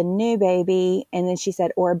about the new baby. And then she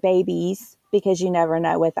said, or babies, because you never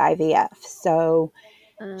know with IVF. So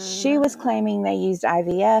she was Uh, claiming they used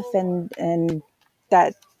IVF, and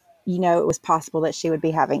that, it was possible that she would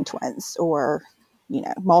be having twins or,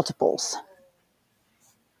 multiples.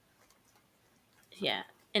 yeah.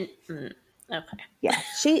 And okay. Yeah,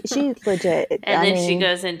 she legit. And I then she mean,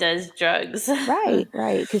 goes and does drugs. right.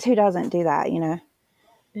 Because who doesn't do that?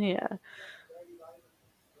 Yeah.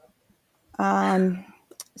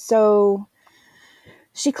 So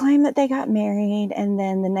she claimed that they got married, and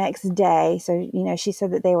then the next day, so, she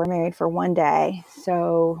said that they were married for one day.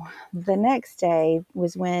 So the next day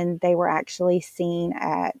was when they were actually seen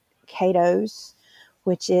at Cato's,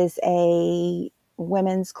 which is a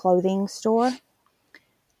women's clothing store.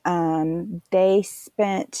 They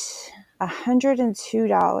spent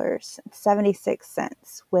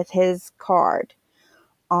 $102.76 with his card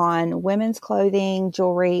on women's clothing,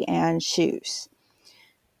 jewelry, and shoes.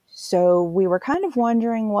 So we were kind of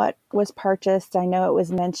wondering what was purchased. I know it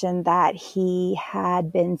was mentioned that he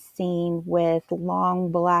had been seen with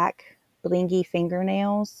long black blingy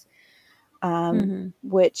fingernails, Mm-hmm.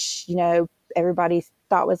 which, everybody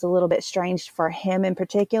thought was a little bit strange for him in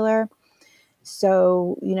particular.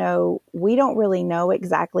 So, we don't really know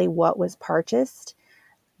exactly what was purchased.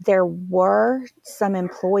 There were some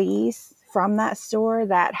employees from that store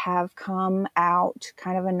that have come out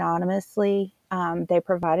kind of anonymously. They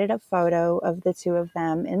provided a photo of the two of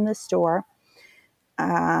them in the store.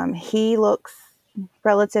 He looks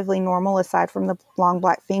relatively normal aside from the long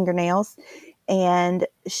black fingernails. And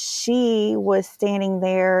she was standing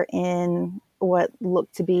there in what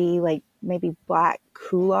looked to be like maybe black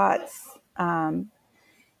culottes,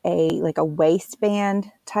 a waistband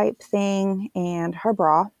type thing, and her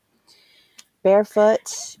bra,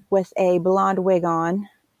 barefoot with a blonde wig on.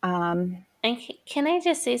 And can I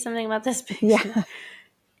just say something about this Yeah, picture?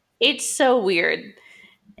 It's so weird.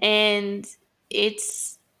 And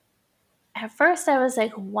it's at first I was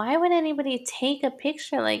like, why would anybody take a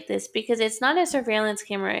picture like this? Because it's not a surveillance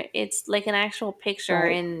camera, it's like an actual picture,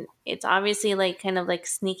 right, and it's obviously like kind of like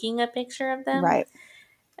sneaking a picture of them right,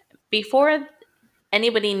 before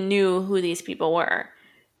anybody knew who these people were.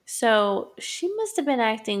 So she must have been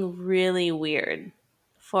acting really weird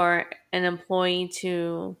for an employee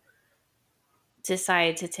to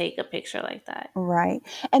decide to take a picture like that. right.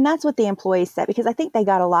 And that's what the employees said, because I think they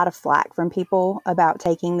got a lot of flack from people about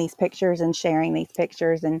taking these pictures and sharing these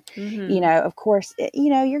pictures. And, Mm-hmm. of course,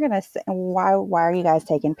 you're going to say, why are you guys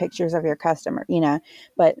taking pictures of your customer?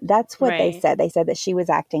 But that's what they Right. said. They said that she was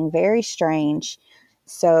acting very strange.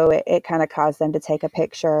 So it kind of caused them to take a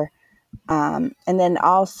picture. And then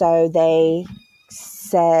also they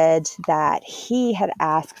said that he had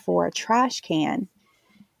asked for a trash can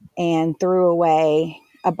and threw away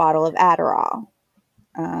a bottle of Adderall.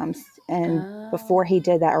 Um, and before Oh. he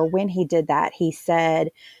did that, or when he did that, he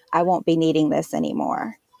said, I won't be needing this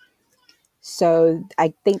anymore. So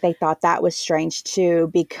I think they thought that was strange too,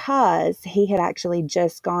 because he had actually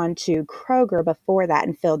just gone to Kroger before that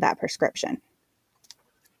and filled that prescription.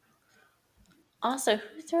 Also,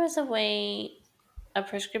 who throws away a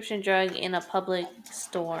prescription drug in a public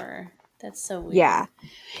store? That's so Yeah. weird.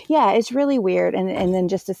 Yeah, it's really weird. And then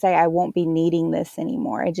just to say, I won't be needing this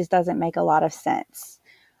anymore, it just doesn't make a lot of sense.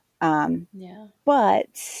 Yeah.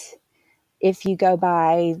 But if you go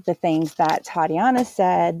by the things that Tatiana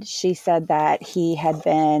said, she said that he had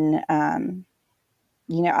been, obviously,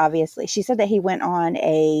 she said that he went on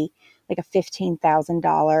a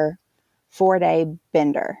 $15,000 4-day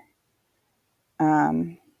bender.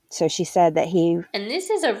 So she said that And this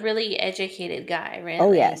is a really educated guy, right? oh,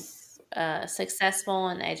 Like yes. successful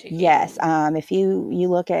and Yes. educated. If you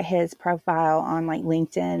look at his profile on like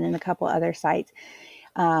LinkedIn and a couple other sites,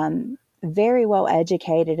 very well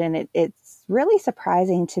educated. And it's really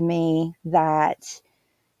surprising to me that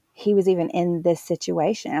he was even in this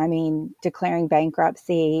situation. I mean, declaring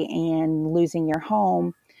bankruptcy and losing your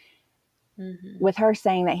home, Hmm. with her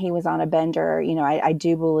saying that he was on a bender, I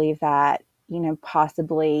do believe that,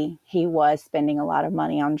 possibly he was spending a lot of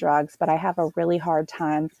money on drugs, but I have a really hard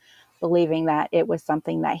time believing that it was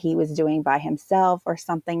something that he was doing by himself or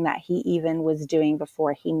something that he even was doing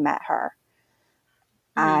before he met her.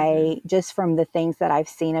 Hmm. I just, from the things that I've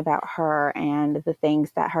seen about her and the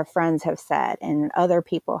things that her friends have said and other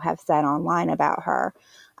people have said online about her,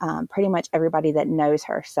 pretty much everybody that knows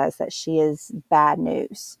her says that she is bad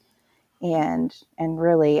news. And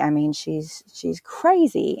really, I mean, she's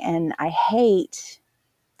crazy, and I hate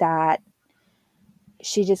that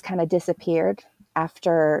she just kind of disappeared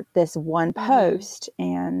after this one Hmm. post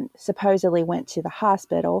and supposedly went to the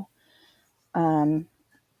hospital. Um,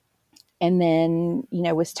 and then,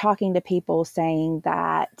 was talking to people saying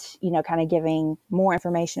that, kind of giving more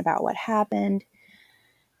information about what happened.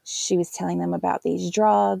 She was telling them about these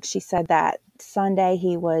drugs. She said that Sunday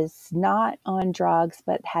he was not on drugs,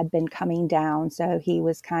 but had been coming down. So he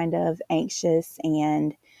was kind of anxious.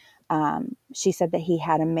 And she said that he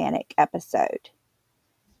had a manic episode.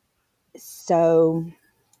 So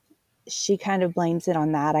she kind of blames it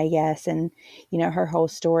on that, I guess. And, her whole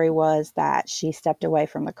story was that she stepped away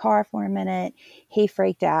from the car for a minute. He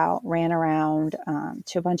freaked out, ran around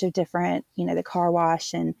to a bunch of different, the car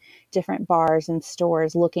wash and different bars and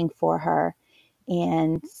stores looking for her.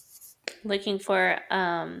 And Looking for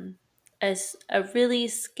a really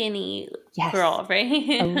skinny Yes. girl,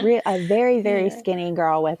 right? A very, very Yeah. skinny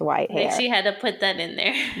girl with white Like hair. she had to put that in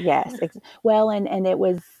there. Yes. Well, and it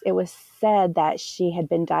was said that she had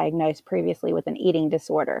been diagnosed previously with an eating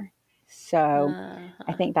disorder. So I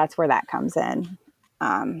Uh-huh. think that's where that comes in.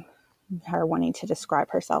 Um, her wanting to describe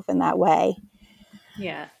herself in that way.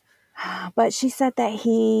 Yeah. But she said that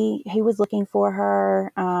he was looking for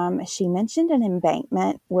her. She mentioned an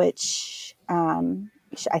embankment, which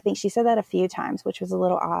I think she said that a few times, which was a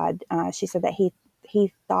little odd. She said that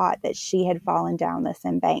he thought that she had fallen down this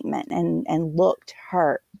embankment and looked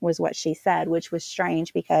hurt, was what she said, which was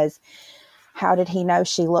strange because how did he know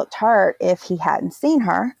she looked hurt if he hadn't seen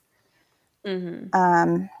her?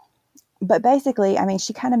 Mm-hmm. But basically, I mean,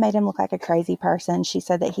 she kind of made him look like a crazy person. She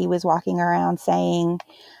said that he was walking around saying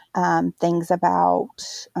things about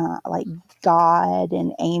like God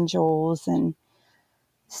and angels and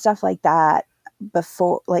stuff like that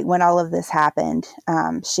before, like when all of this happened.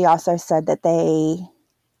 She also said that they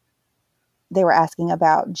were asking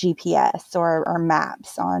about GPS or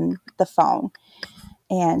maps on the phone.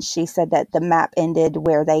 And she said that the map ended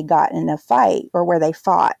where they got in a fight or where they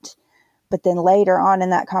fought. But then later on in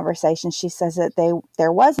that conversation, she says that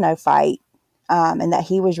there was no fight, and that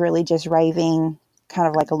he was really just raving, kind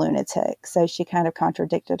of like a lunatic. So she kind of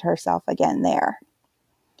contradicted herself again there.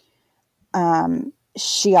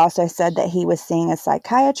 She also said that he was seeing a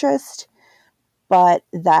psychiatrist, but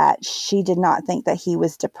that she did not think that he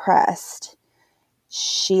was depressed.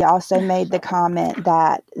 She also made the comment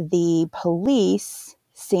that the police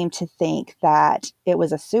seemed to think that it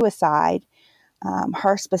was a suicide.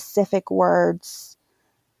 Her specific words,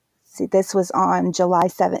 see, this was on July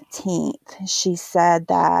 17th. She said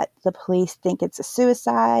that the police think it's a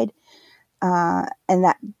suicide, and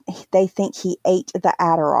that they think he ate the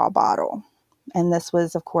Adderall bottle. And this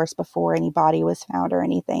was, of course, before any body was found or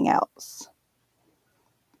anything else.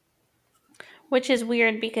 Which is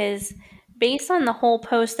weird because based on the whole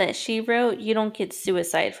post that she wrote, you don't get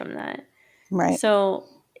suicide from that. Right, So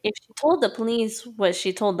if she told the police what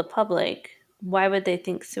she told the public, why would they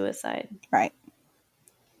think suicide? right.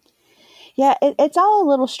 Yeah, it's all a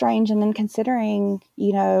little strange. And then considering,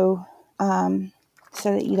 so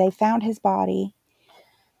that they found his body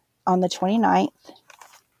on the 29th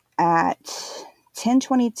at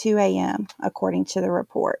 10:22 a.m., according to the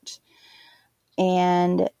report.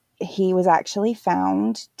 And he was actually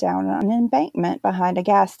found down on an embankment behind a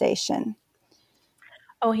gas station.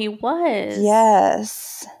 Oh, he was.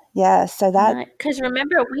 Yes. Yes. So that, Because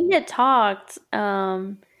remember we had talked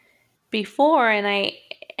before,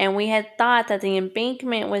 and we had thought that the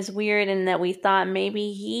embankment was weird, and that we thought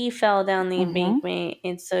maybe he fell down the mm-hmm, embankment,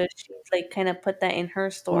 and so she like kind of put that in her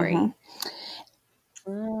mm-hmm. story.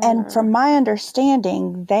 And from Ah. my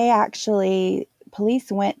understanding,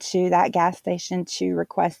 police went to that gas station to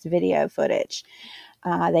request video footage.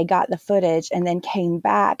 They got the footage and then came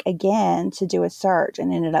back again to do a search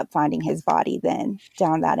and ended up finding his body then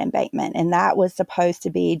down that embankment. And that was supposed to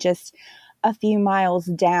be just a few miles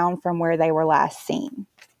down from where they were last seen.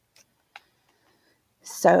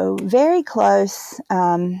 So very close,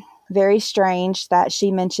 very strange that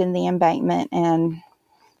she mentioned the embankment and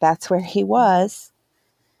that's where he was.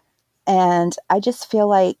 And I just feel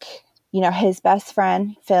like, his best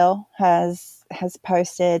friend, Phil, has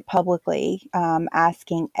posted publicly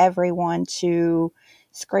asking everyone to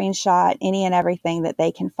screenshot any and everything that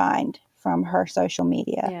they can find from her social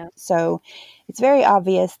media. Yeah. So it's very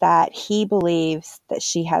obvious that he believes that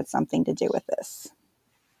she had something to do with this.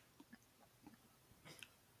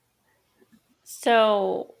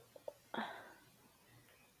 So,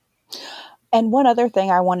 And one other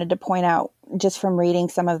thing I wanted to point out, just from reading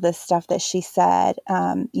some of this stuff that she said,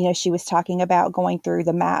 she was talking about going through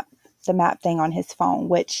the map thing on his phone,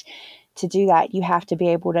 which to do that, you have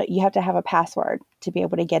to have a password to be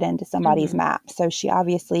able to get into somebody's mhm. map. So she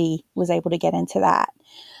obviously was able to get into that.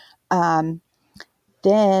 Um,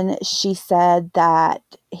 then she said that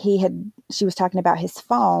she was talking about his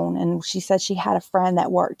phone, and she said she had a friend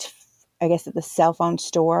that worked, I guess, at the cell phone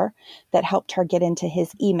store that helped her get into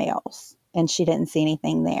his emails, and she didn't see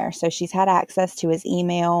anything there. So she's had access to his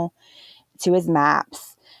email, to his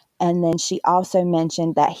maps. And then she also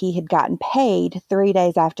mentioned that he had gotten paid 3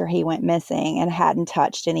 days after he went missing and hadn't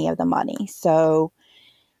touched any of the money. So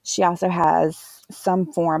she also has some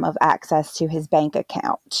form of access to his bank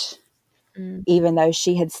account, Mm. even though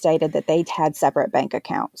she had stated that they'd had separate bank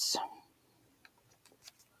accounts.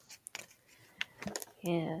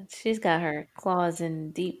 Yeah, she's got her claws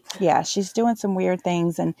in deep. Yeah, she's doing some weird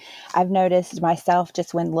things. And I've noticed myself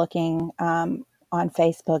just when looking on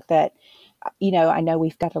Facebook that I know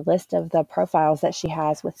we've got a list of the profiles that she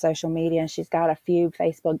has with social media, and she's got a few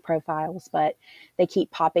Facebook profiles, but they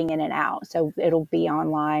keep popping in and out. So it'll be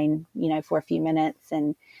online, for a few minutes,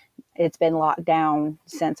 and it's been locked down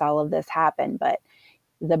since all of this happened. But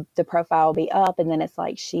the profile will be up, and then it's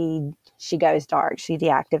like she goes dark, she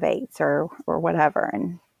deactivates or whatever,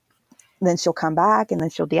 and then she'll come back, and then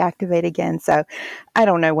she'll deactivate again. So I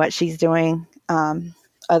don't know what she's doing,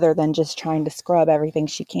 other than just trying to scrub everything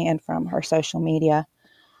she can from her social media.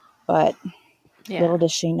 But little Yeah.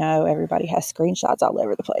 does she know, everybody has screenshots all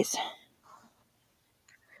over the place.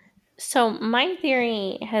 So my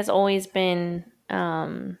theory has always been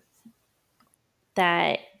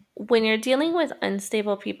that when you're dealing with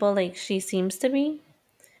unstable people like she seems to be,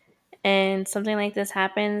 and something like this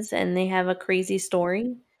happens and they have a crazy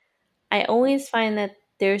story, I always find that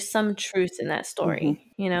there's some truth in that Mm-hmm.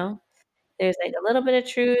 story, you know? There's like a little bit of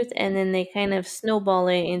truth, and then they kind of snowball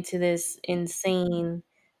it into this insane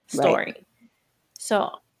Right. story.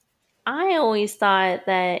 So I always thought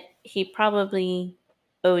that he probably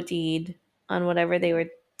OD'd on whatever they were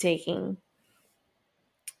taking,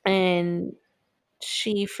 and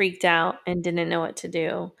she freaked out and didn't know what to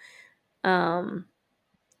do. Um,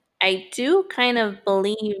 I do kind of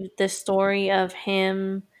believe the story of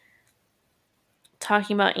him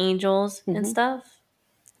talking about angels and Mm-hmm. stuff,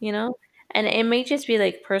 you know? And it may just be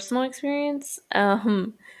like personal experience.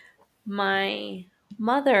 My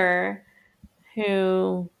mother,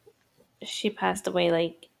 who she passed away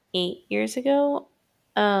like 8 years ago,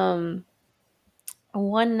 um,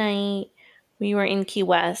 one night we were in Key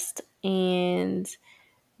West and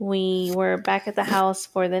we were back at the house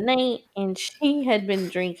for the night, and she had been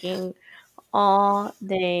drinking all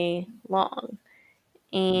day long.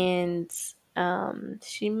 And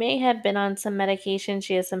she may have been on some medication.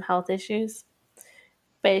 She has some health issues.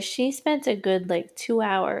 But she spent a good like 2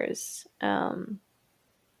 hours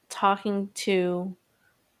talking to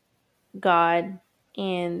God,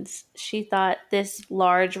 and she thought this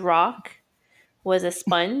large rock was a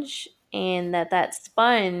sponge, and that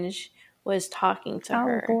sponge was talking to Oh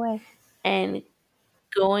her boy. and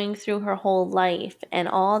going through her whole life and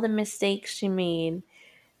all the mistakes she made.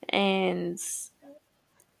 And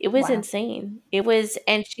it was Wow. insane. It was,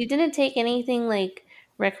 and she didn't take anything like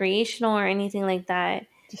recreational or anything like that.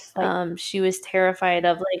 Just like, She was terrified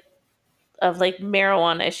of like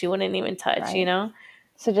marijuana. She wouldn't even touch, you right. know.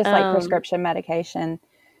 So just like Um, prescription medication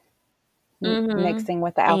hmm mixing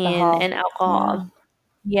with the and alcohol. Yeah. alcohol.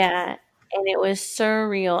 Yeah, and it was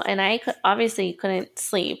surreal. And I could, obviously couldn't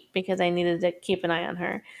sleep because I needed to keep an eye on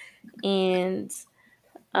her. And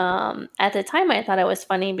at the time, I thought it was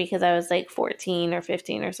funny because I was like 14 or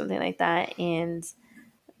 15 or something like that, and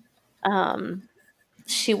um,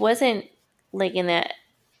 she wasn't like in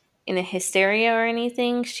a hysteria or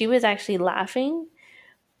anything. She was actually laughing,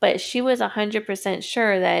 but she was 100%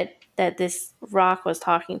 sure that this rock was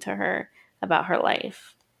talking to her about her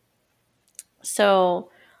life.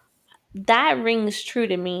 So that rings true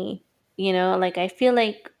to me. You know, like I feel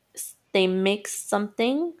like they mixed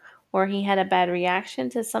something, or he had a bad reaction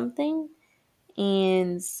to something,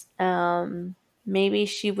 and maybe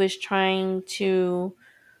she was trying to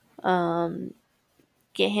um,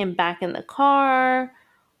 get him back in the car,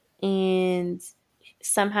 and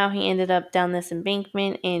somehow he ended up down this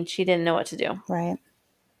embankment, and she didn't know what to do. Right.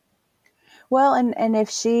 Well, and if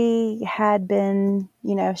she had been,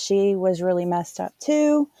 if she was really messed up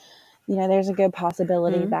too, there's a good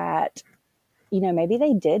possibility Mm-hmm. that, maybe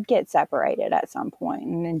they did get separated at some point,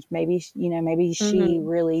 and then maybe, maybe she Mm-hmm.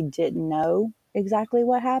 really didn't know exactly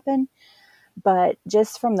what happened. But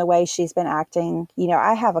just from the way she's been acting,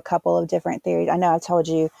 I have a couple of different theories. I know I told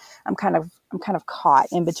you I'm kind of caught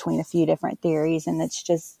in between a few different theories, and it's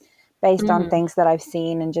just based on Mm-hmm. things that I've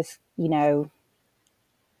seen, and just,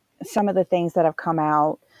 some of the things that have come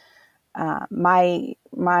out. My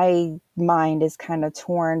mind is kind of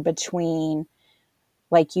torn between,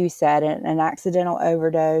 like you said, an accidental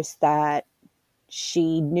overdose that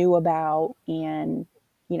she knew about, and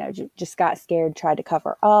just got scared, tried to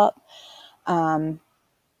cover up. Um,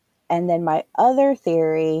 and then my other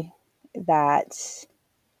theory that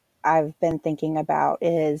I've been thinking about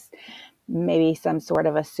is maybe some sort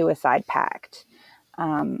of a suicide pact.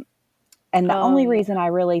 Um, And the Oh only yeah. reason I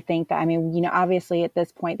really think that, I mean, obviously at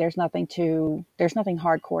this point, there's nothing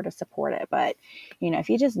hardcore to support it. But, if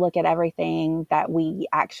you just look at everything that we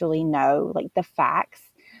actually know, like the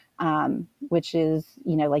facts, which is,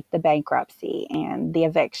 like the bankruptcy and the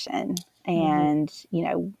eviction. Mm-hmm. And,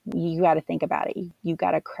 you got to think about it. You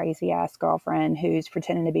got a crazy ass girlfriend who's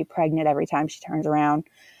pretending to be pregnant every time she turns around.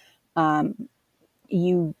 Um,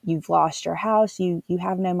 you've lost your house. You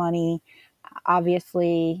have no money.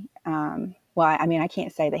 Obviously, well, I mean, I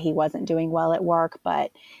can't say that he wasn't doing well at work,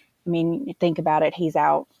 but I mean, think about it. He's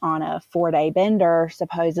out on a 4-day bender.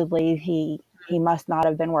 Supposedly, he must not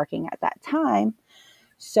have been working at that time.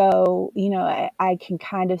 So, I can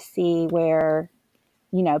kind of see where,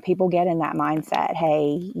 people get in that mindset.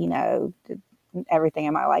 Hey, everything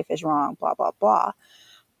in my life is wrong, blah, blah, blah.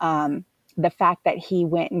 The fact that he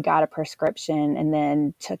went and got a prescription and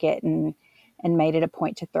then took it and made it a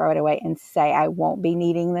point to throw it away and say, I won't be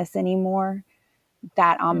needing this anymore.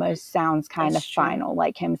 That almost sounds kind of That's true. final,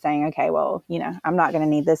 like him saying, okay, well, I'm not going to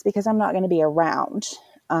need this because I'm not going to be around.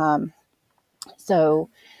 So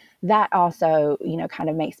that also, kind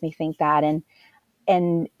of makes me think that.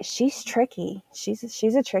 And she's tricky. She's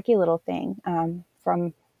a tricky little thing.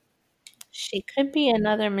 From She could be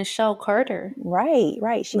another Michelle Carter. right.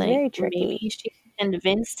 She's Like, very maybe tricky. she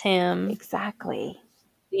convinced him, Exactly.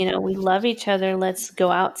 we love each other, let's go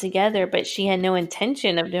out together, but she had no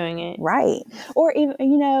intention of doing it. Right. Or even,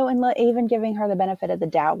 and even giving her the benefit of the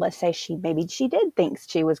doubt. Let's say maybe she did think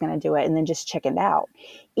she was going to do it and then just chickened out.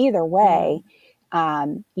 Either way,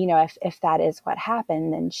 Mm. if that is what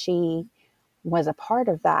happened, then she was a part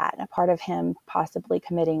of that, a part of him possibly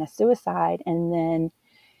committing a suicide. And then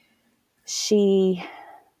she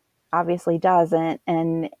obviously doesn't.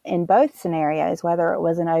 And in both scenarios, whether it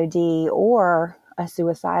was an OD or a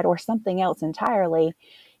suicide or something else entirely,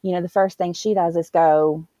 the first thing she does is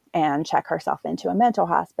go and check herself into a mental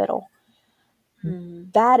hospital.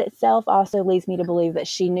 Mm. That itself also leads me to believe that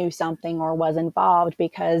she knew something or was involved,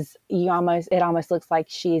 because it almost looks like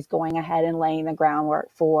she's going ahead and laying the groundwork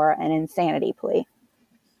for an insanity plea.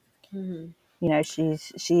 Mm.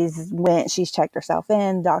 She's checked herself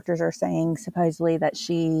in. Doctors are saying supposedly that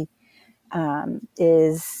she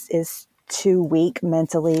is too weak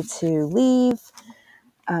mentally to leave.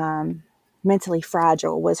 Mentally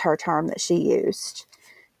fragile was her term that she used.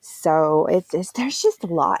 So there's just a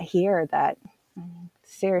lot here that,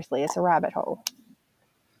 seriously, it's a rabbit hole.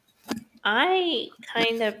 I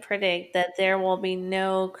kind of predict that there will be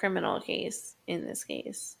no criminal case in this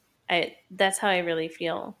case. That's how I really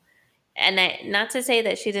feel. And not to say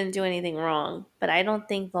that she didn't do anything wrong, but I don't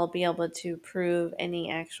think they'll be able to prove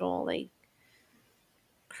any actual like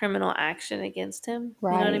criminal action against him. You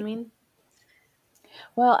know what I Right. mean?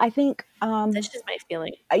 Well, I think, That's just my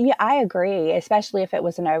feeling. yeah, I agree, especially if it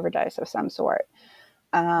was an overdose of some sort.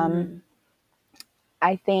 Hmm.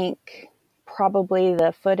 I think probably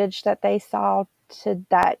the footage that they saw to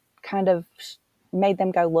that kind of made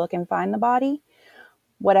them go look and find the body.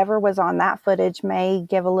 Whatever was on that footage may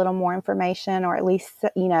give a little more information, or at least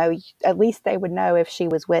they would know if she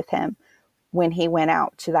was with him when he went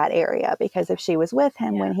out to that area. Because if she was with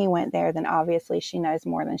him when Yeah. he went there, then obviously she knows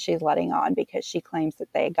more than she's letting on, because she claims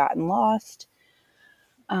that they had gotten lost.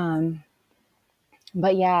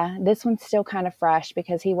 But yeah, this one's still kind of fresh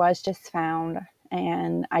because he was just found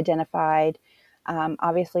and identified.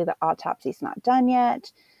 Obviously, the autopsy's not done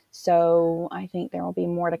yet, so I think there will be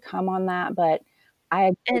more to come on that. But I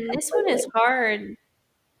agree And this one is completely. hard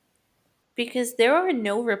because there are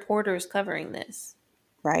no reporters covering this.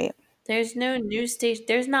 Right. There's no news station.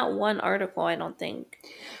 There's not one article, I don't think,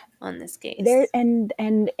 on this There case. and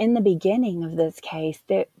in the beginning of this case,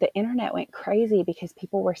 the internet went crazy because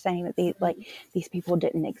people were saying that these people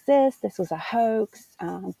didn't exist. This was a hoax.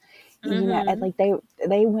 And Mm-hmm. like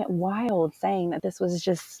they went wild saying that this was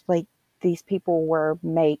just like these people were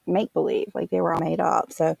make believe, like they were all made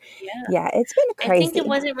up. So Yeah. yeah, it's been I think it crazy.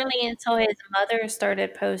 wasn't really until his mother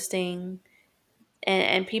started posting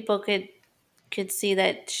and people could see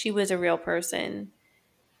that she was a real person,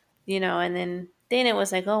 and then it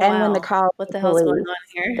was like, oh And when wow, what the hell's going police,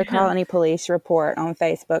 on the here? colony police report on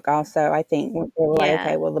Facebook also, I think they were like,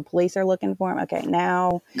 okay, Yeah. well the police are looking for him. Okay,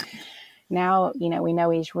 now we know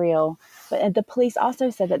he's real. But the police also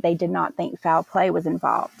said that they did not think foul play was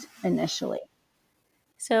involved initially.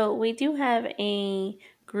 So we do have a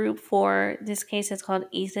group for this case. It's called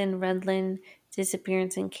Ethan Redlin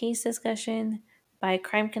Disappearance and Case Discussion by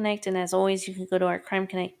Crime Connect. And as always, you can go to our Crime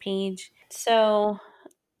Connect page. So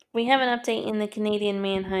we have an update in the Canadian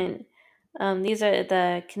manhunt. These are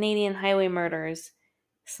the Canadian highway murders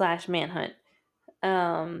slash manhunt.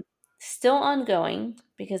 Um, Still ongoing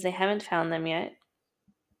because they haven't found them yet.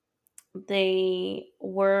 There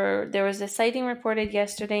was a sighting reported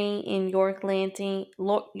yesterday in York Landing,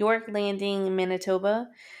 Manitoba,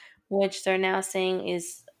 which they're now saying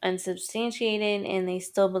is unsubstantiated, and they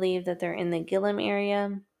still believe that they're in the Gillam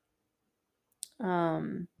area.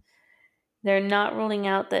 Um, they're not ruling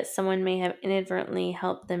out that someone may have inadvertently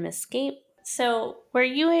helped them escape. So, were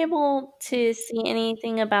you able to see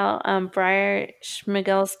anything about Briar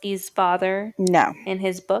Schmigelski's father No. in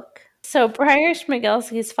his book? So, Briar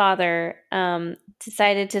Schmigelski's father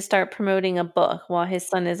decided to start promoting a book while his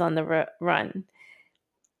son is on the run.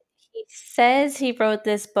 He says he wrote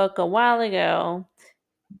this book a while ago,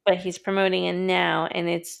 but he's promoting it now, and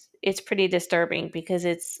it's pretty disturbing because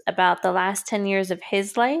it's about the last 10 years of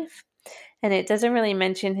his life, and it doesn't really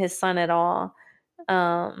mention his son at all.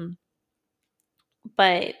 Um,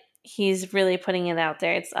 but he's really putting it out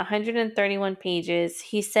there. It's 131 pages.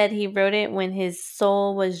 He said he wrote it when his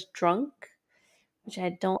soul was drunk, which I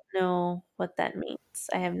don't know what that means.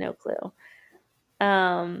 I have no clue.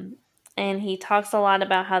 Um, and he talks a lot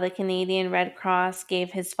about how the Canadian Red Cross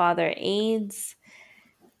gave his father AIDS.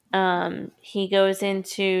 He goes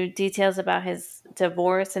into details about his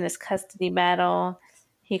divorce and his custody battle.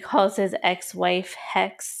 He calls his ex-wife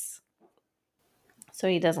Hex, so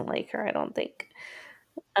he doesn't like her, I don't think.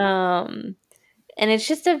 Um, And it's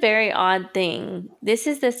just a very odd thing. This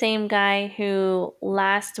is the same guy who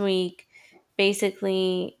last week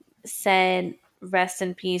basically said rest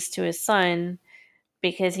in peace to his son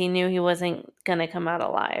because he knew he wasn't going to come out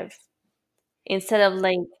alive. Instead of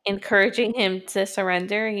like encouraging him to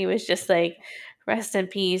surrender, he was just like, rest in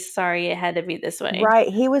peace. Sorry it had to be this way. Right.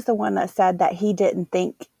 He was the one that said that he didn't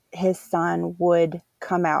think his son would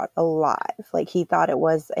come out alive. Like he thought it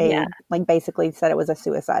was Yeah. like basically said it was a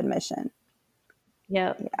suicide mission.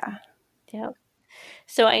 Yep. Yeah. Yep.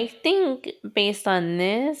 So I think based on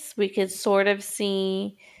this, we could sort of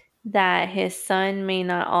see that his son may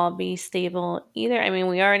not all be stable either. I mean,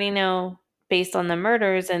 we already know based on the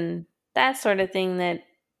murders and that sort of thing that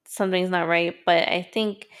something's not right, but I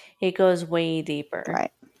think it goes way deeper.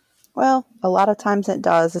 Right. Well, a lot of times it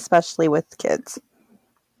does, especially with kids.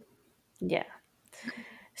 Yeah.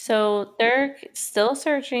 So they're still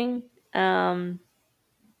searching. Um,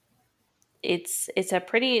 it's a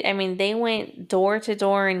pretty. I mean, they went door to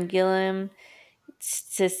door in Gillum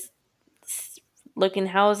to look in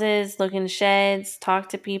houses, look in sheds, talk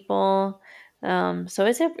to people. So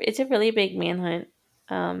it's a really big manhunt,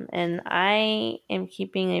 and I am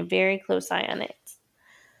keeping a very close eye on it.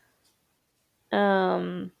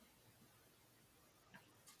 Um,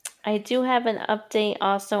 I do have an update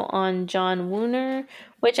also on John Wooner,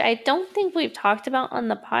 which I don't think we've talked about on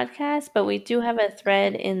the podcast, but we do have a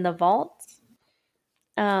thread in the vault.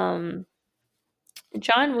 Um,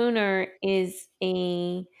 John Wooner is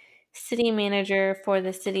a city manager for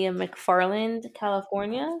the city of McFarland,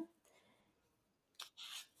 California.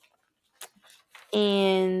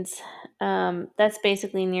 And that's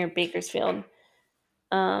basically near Bakersfield.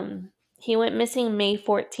 He went missing May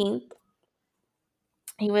 14th.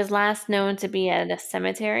 He was last known to be at a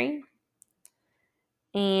cemetery,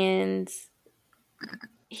 and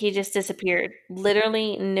he just disappeared.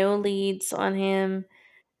 Literally, no leads on him,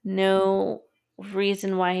 no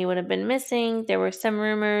reason why he would have been missing. There were some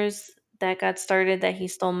rumors that got started that he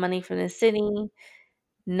stole money from the city.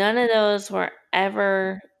 None of those were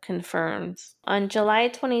ever confirmed. On July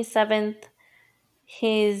 27th,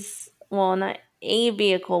 not a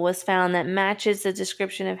vehicle was found that matches the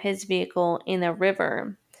description of his vehicle in a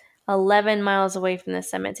river 11 miles away from the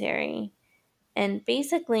cemetery. And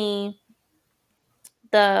basically,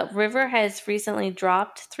 the river has recently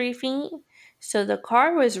dropped 3 feet, so the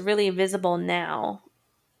car was really visible now.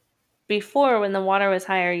 Before, when the water was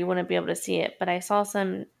higher, you wouldn't be able to see it, but I saw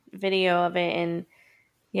some video of it, and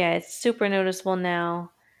yeah, it's super noticeable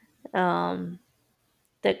now. Um,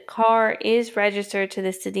 The car is registered to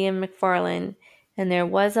the city of McFarland, and there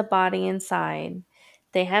was a body inside.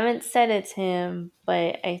 They haven't said it's him,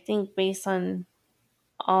 but I think based on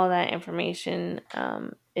all that information,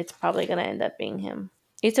 it's probably going to end up being him.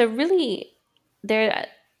 It's a really there.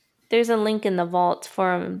 There's a link in the vault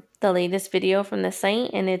for the latest video from the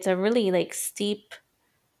site, and it's a really like steep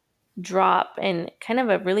drop and kind of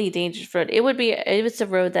a really dangerous road. It was a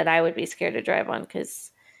road that I would be scared to drive on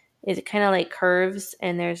because it kind of like curves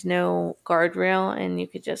and there's no guardrail and you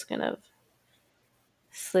could just kind of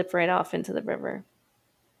slip right off into the river.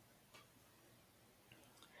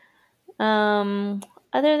 Um,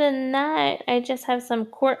 Other than that, I just have some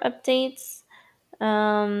court updates.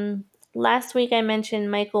 Um, Last week I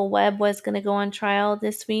mentioned Michael Webb was going to go on trial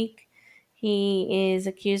this week. He is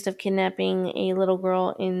accused of kidnapping a little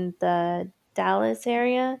girl in the Dallas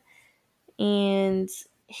area, and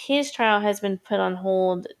his trial has been put on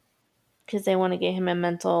hold because they want to get him a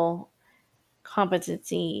mental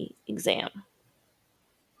competency exam.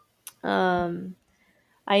 Um,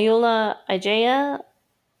 Ayoola Ajayi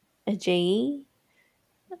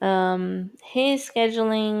His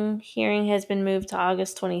scheduling hearing has been moved to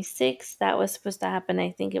August 26th. That was supposed to happen,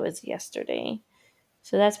 I think it was yesterday.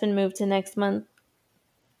 So that's been moved to next month.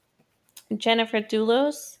 Jennifer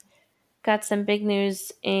Dulos got some big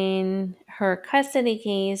news in her custody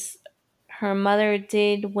case. Her mother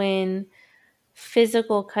did win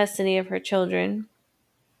physical custody of her children.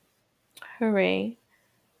 Hooray.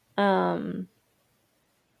 Um,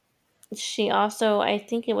 she also, I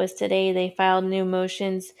think it was today, they filed new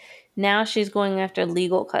motions. Now she's going after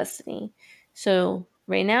legal custody. So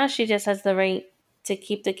right now she just has the right to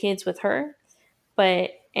keep the kids with her,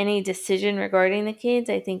 but any decision regarding the kids,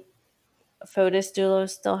 I think Fotis Dulo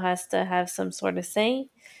still has to have some sort of say.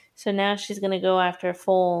 So now she's going to go after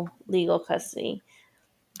full legal custody.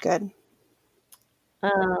 Good.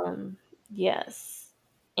 Yes.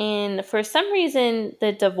 And for some reason,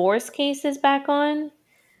 the divorce case is back on.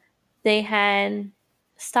 They had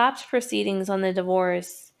stopped proceedings on the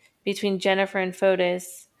divorce between Jennifer and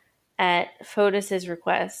Fotis at Fotis's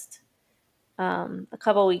request a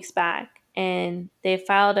couple weeks back. And they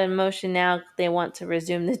filed a motion now they want to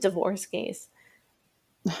resume the divorce case.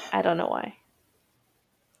 I don't know why.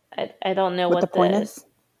 I don't know What the what point is?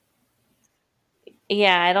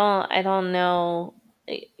 yeah, I don't know.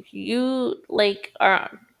 If you like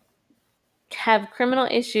are have criminal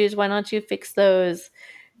issues, why don't you fix those?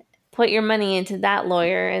 Put your money into that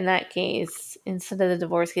lawyer in that case instead of the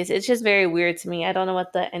divorce case. It's just very weird to me. I don't know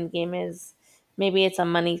what the end game is. Maybe it's a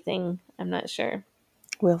money thing. I'm not sure.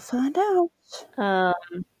 We'll find out.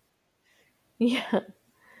 Yeah.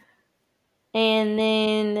 And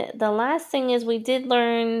then the last thing is we did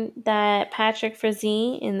learn that Patrick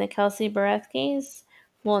Frazee in the Kelsey Barrett case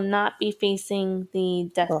will not be facing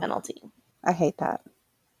the death Ugh, penalty. I hate that.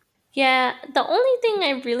 Yeah, the only thing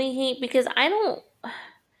I really hate, because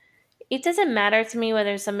it doesn't matter to me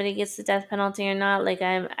whether somebody gets the death penalty or not. Like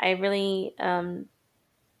I really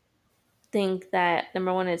think that,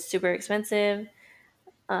 number one, it's super expensive.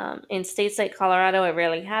 In states like Colorado, it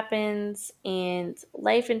rarely happens, and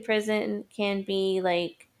life in prison can be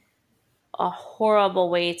like a horrible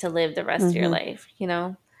way to live the rest of your Mm-hmm. life, you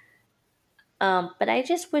know? But I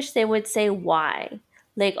just wish they would say why.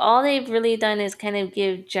 Like, all they've really done is kind of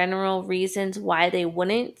give general reasons why they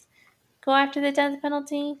wouldn't go after the death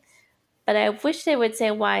penalty. But I wish they would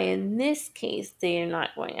say why in this case they are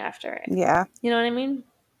not going after it. Yeah. You know what I mean?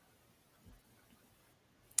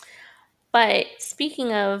 But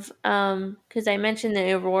speaking of, because I mentioned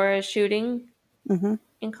the Aurora shooting Mm-hmm.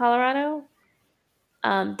 in Colorado,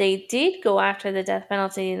 they did go after the death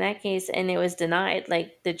penalty in that case, and it was denied.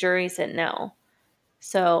 Like, the jury said no.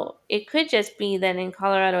 So it could just be that in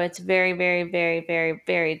Colorado, it's very, very, very, very,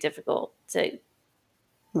 very difficult to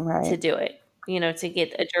Right. do it. You know, to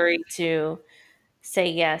get a jury to say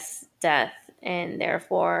yes, death, and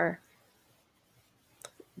therefore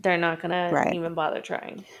they're not gonna Right. even bother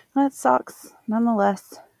trying. That sucks,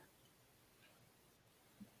 nonetheless.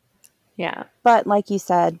 Yeah. But like you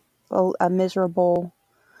said, a miserable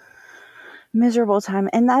time.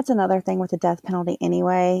 And that's another thing with the death penalty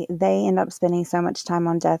anyway. They end up spending so much time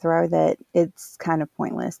on death row that it's kind of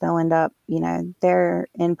pointless. They'll end up, they're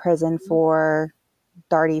in prison for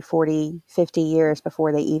 30, 40, 50 years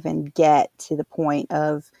before they even get to the point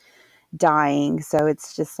of dying. So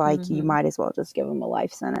it's just like you Mm-hmm. might as well just give them a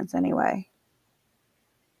life sentence anyway.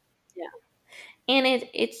 Yeah. And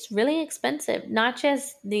it's really expensive, not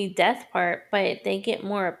just the death part, but they get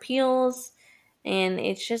more appeals, and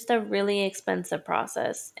it's just a really expensive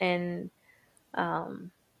process. And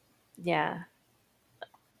yeah,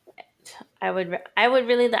 I would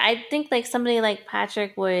really, I think like somebody like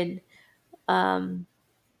Patrick would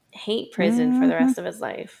hate prison for the Mm-hmm. rest of his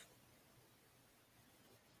life.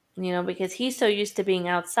 You know, because he's so used to being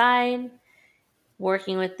outside,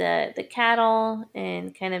 working with the cattle,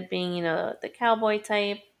 and kind of being, the cowboy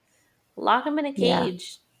type. Lock him in a Yeah.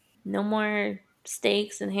 cage. No more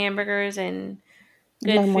steaks and hamburgers and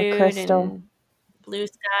good No more food crystal. and blue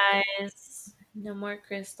skies. No more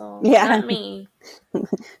crystal. Yeah. Not me.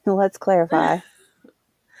 Let's clarify.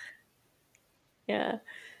 Yeah.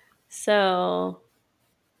 So,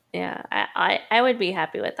 yeah, I would be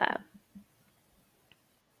happy with that.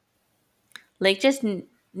 Like, just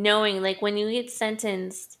knowing, like, when you get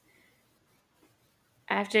sentenced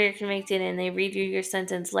after you're convicted and they read you your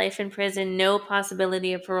sentence, life in prison, no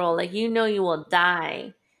possibility of parole. Like, you will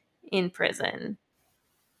die in prison.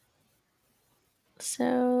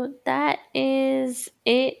 So that is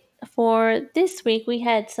it for this week. We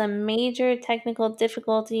had some major technical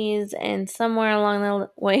difficulties, and somewhere along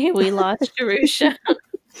the way, we lost Jerusha.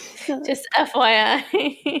 Just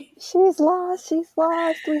FYI. She's lost. She's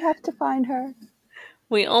lost. We have to find her.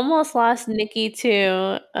 We almost lost Nikki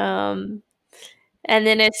too. And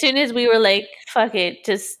then as soon as we were like, fuck it,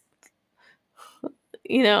 just,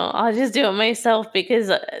 I'll just do it myself because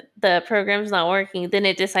the program's not working, then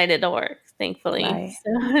it decided to work, thankfully. Right.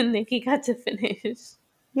 So Nikki got to finish.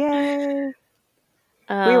 Yay.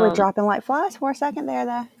 We were dropping like flies for a second there,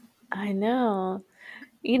 though. I know.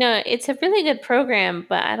 It's a really good program,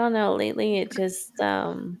 but I don't know, lately it just,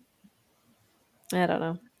 I don't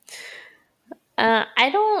know.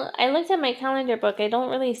 I looked at my calendar book. I don't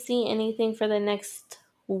really see anything for the next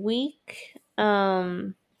week.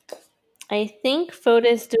 I think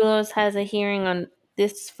Fotis Dulos has a hearing on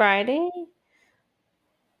this Friday.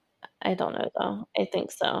 I don't know though. I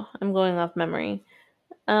think so. I'm going off memory.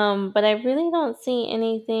 But I really don't see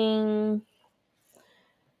anything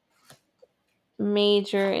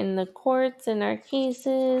major in the courts in our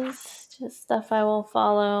cases. Just stuff I will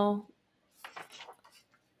follow.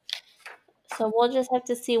 So we'll just have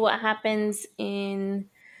to see what happens in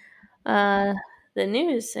the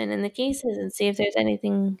news and in the cases and see if there's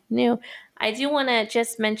anything new. I do want to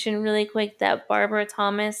just mention really quick that Barbara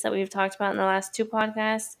Thomas, that we've talked about in the last 2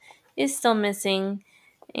 podcasts, is still missing,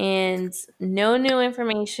 and no new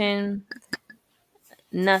information,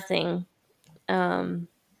 nothing, no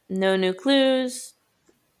new clues.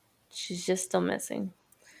 She's just still missing,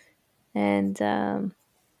 and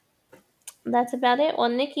that's about it. Well,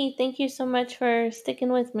 Nikki, thank you so much for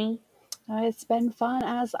sticking with me. It's been fun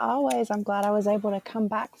as always. I'm glad I was able to come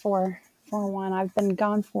back for one. I've been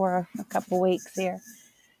gone for a couple weeks here.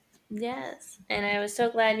 Yes, and I was so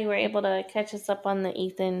glad you were able to catch us up on the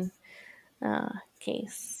Ethan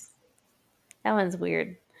case. That one's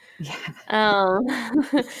weird. Yeah.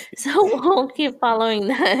 So we'll keep following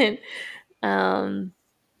that.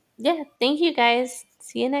 Yeah, thank you guys.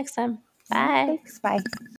 See you next time. Bye. Thanks. Bye.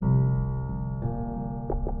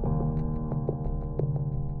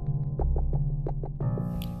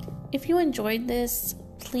 If you enjoyed this,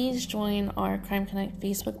 please join our Crime Connect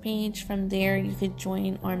Facebook page. From there, you could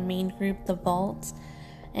join our main group, The Vault,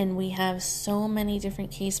 and we have so many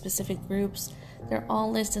different case-specific groups. They're all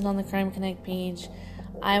listed on the Crime Connect page.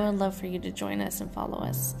 I would love for you to join us and follow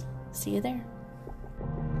us. See you there.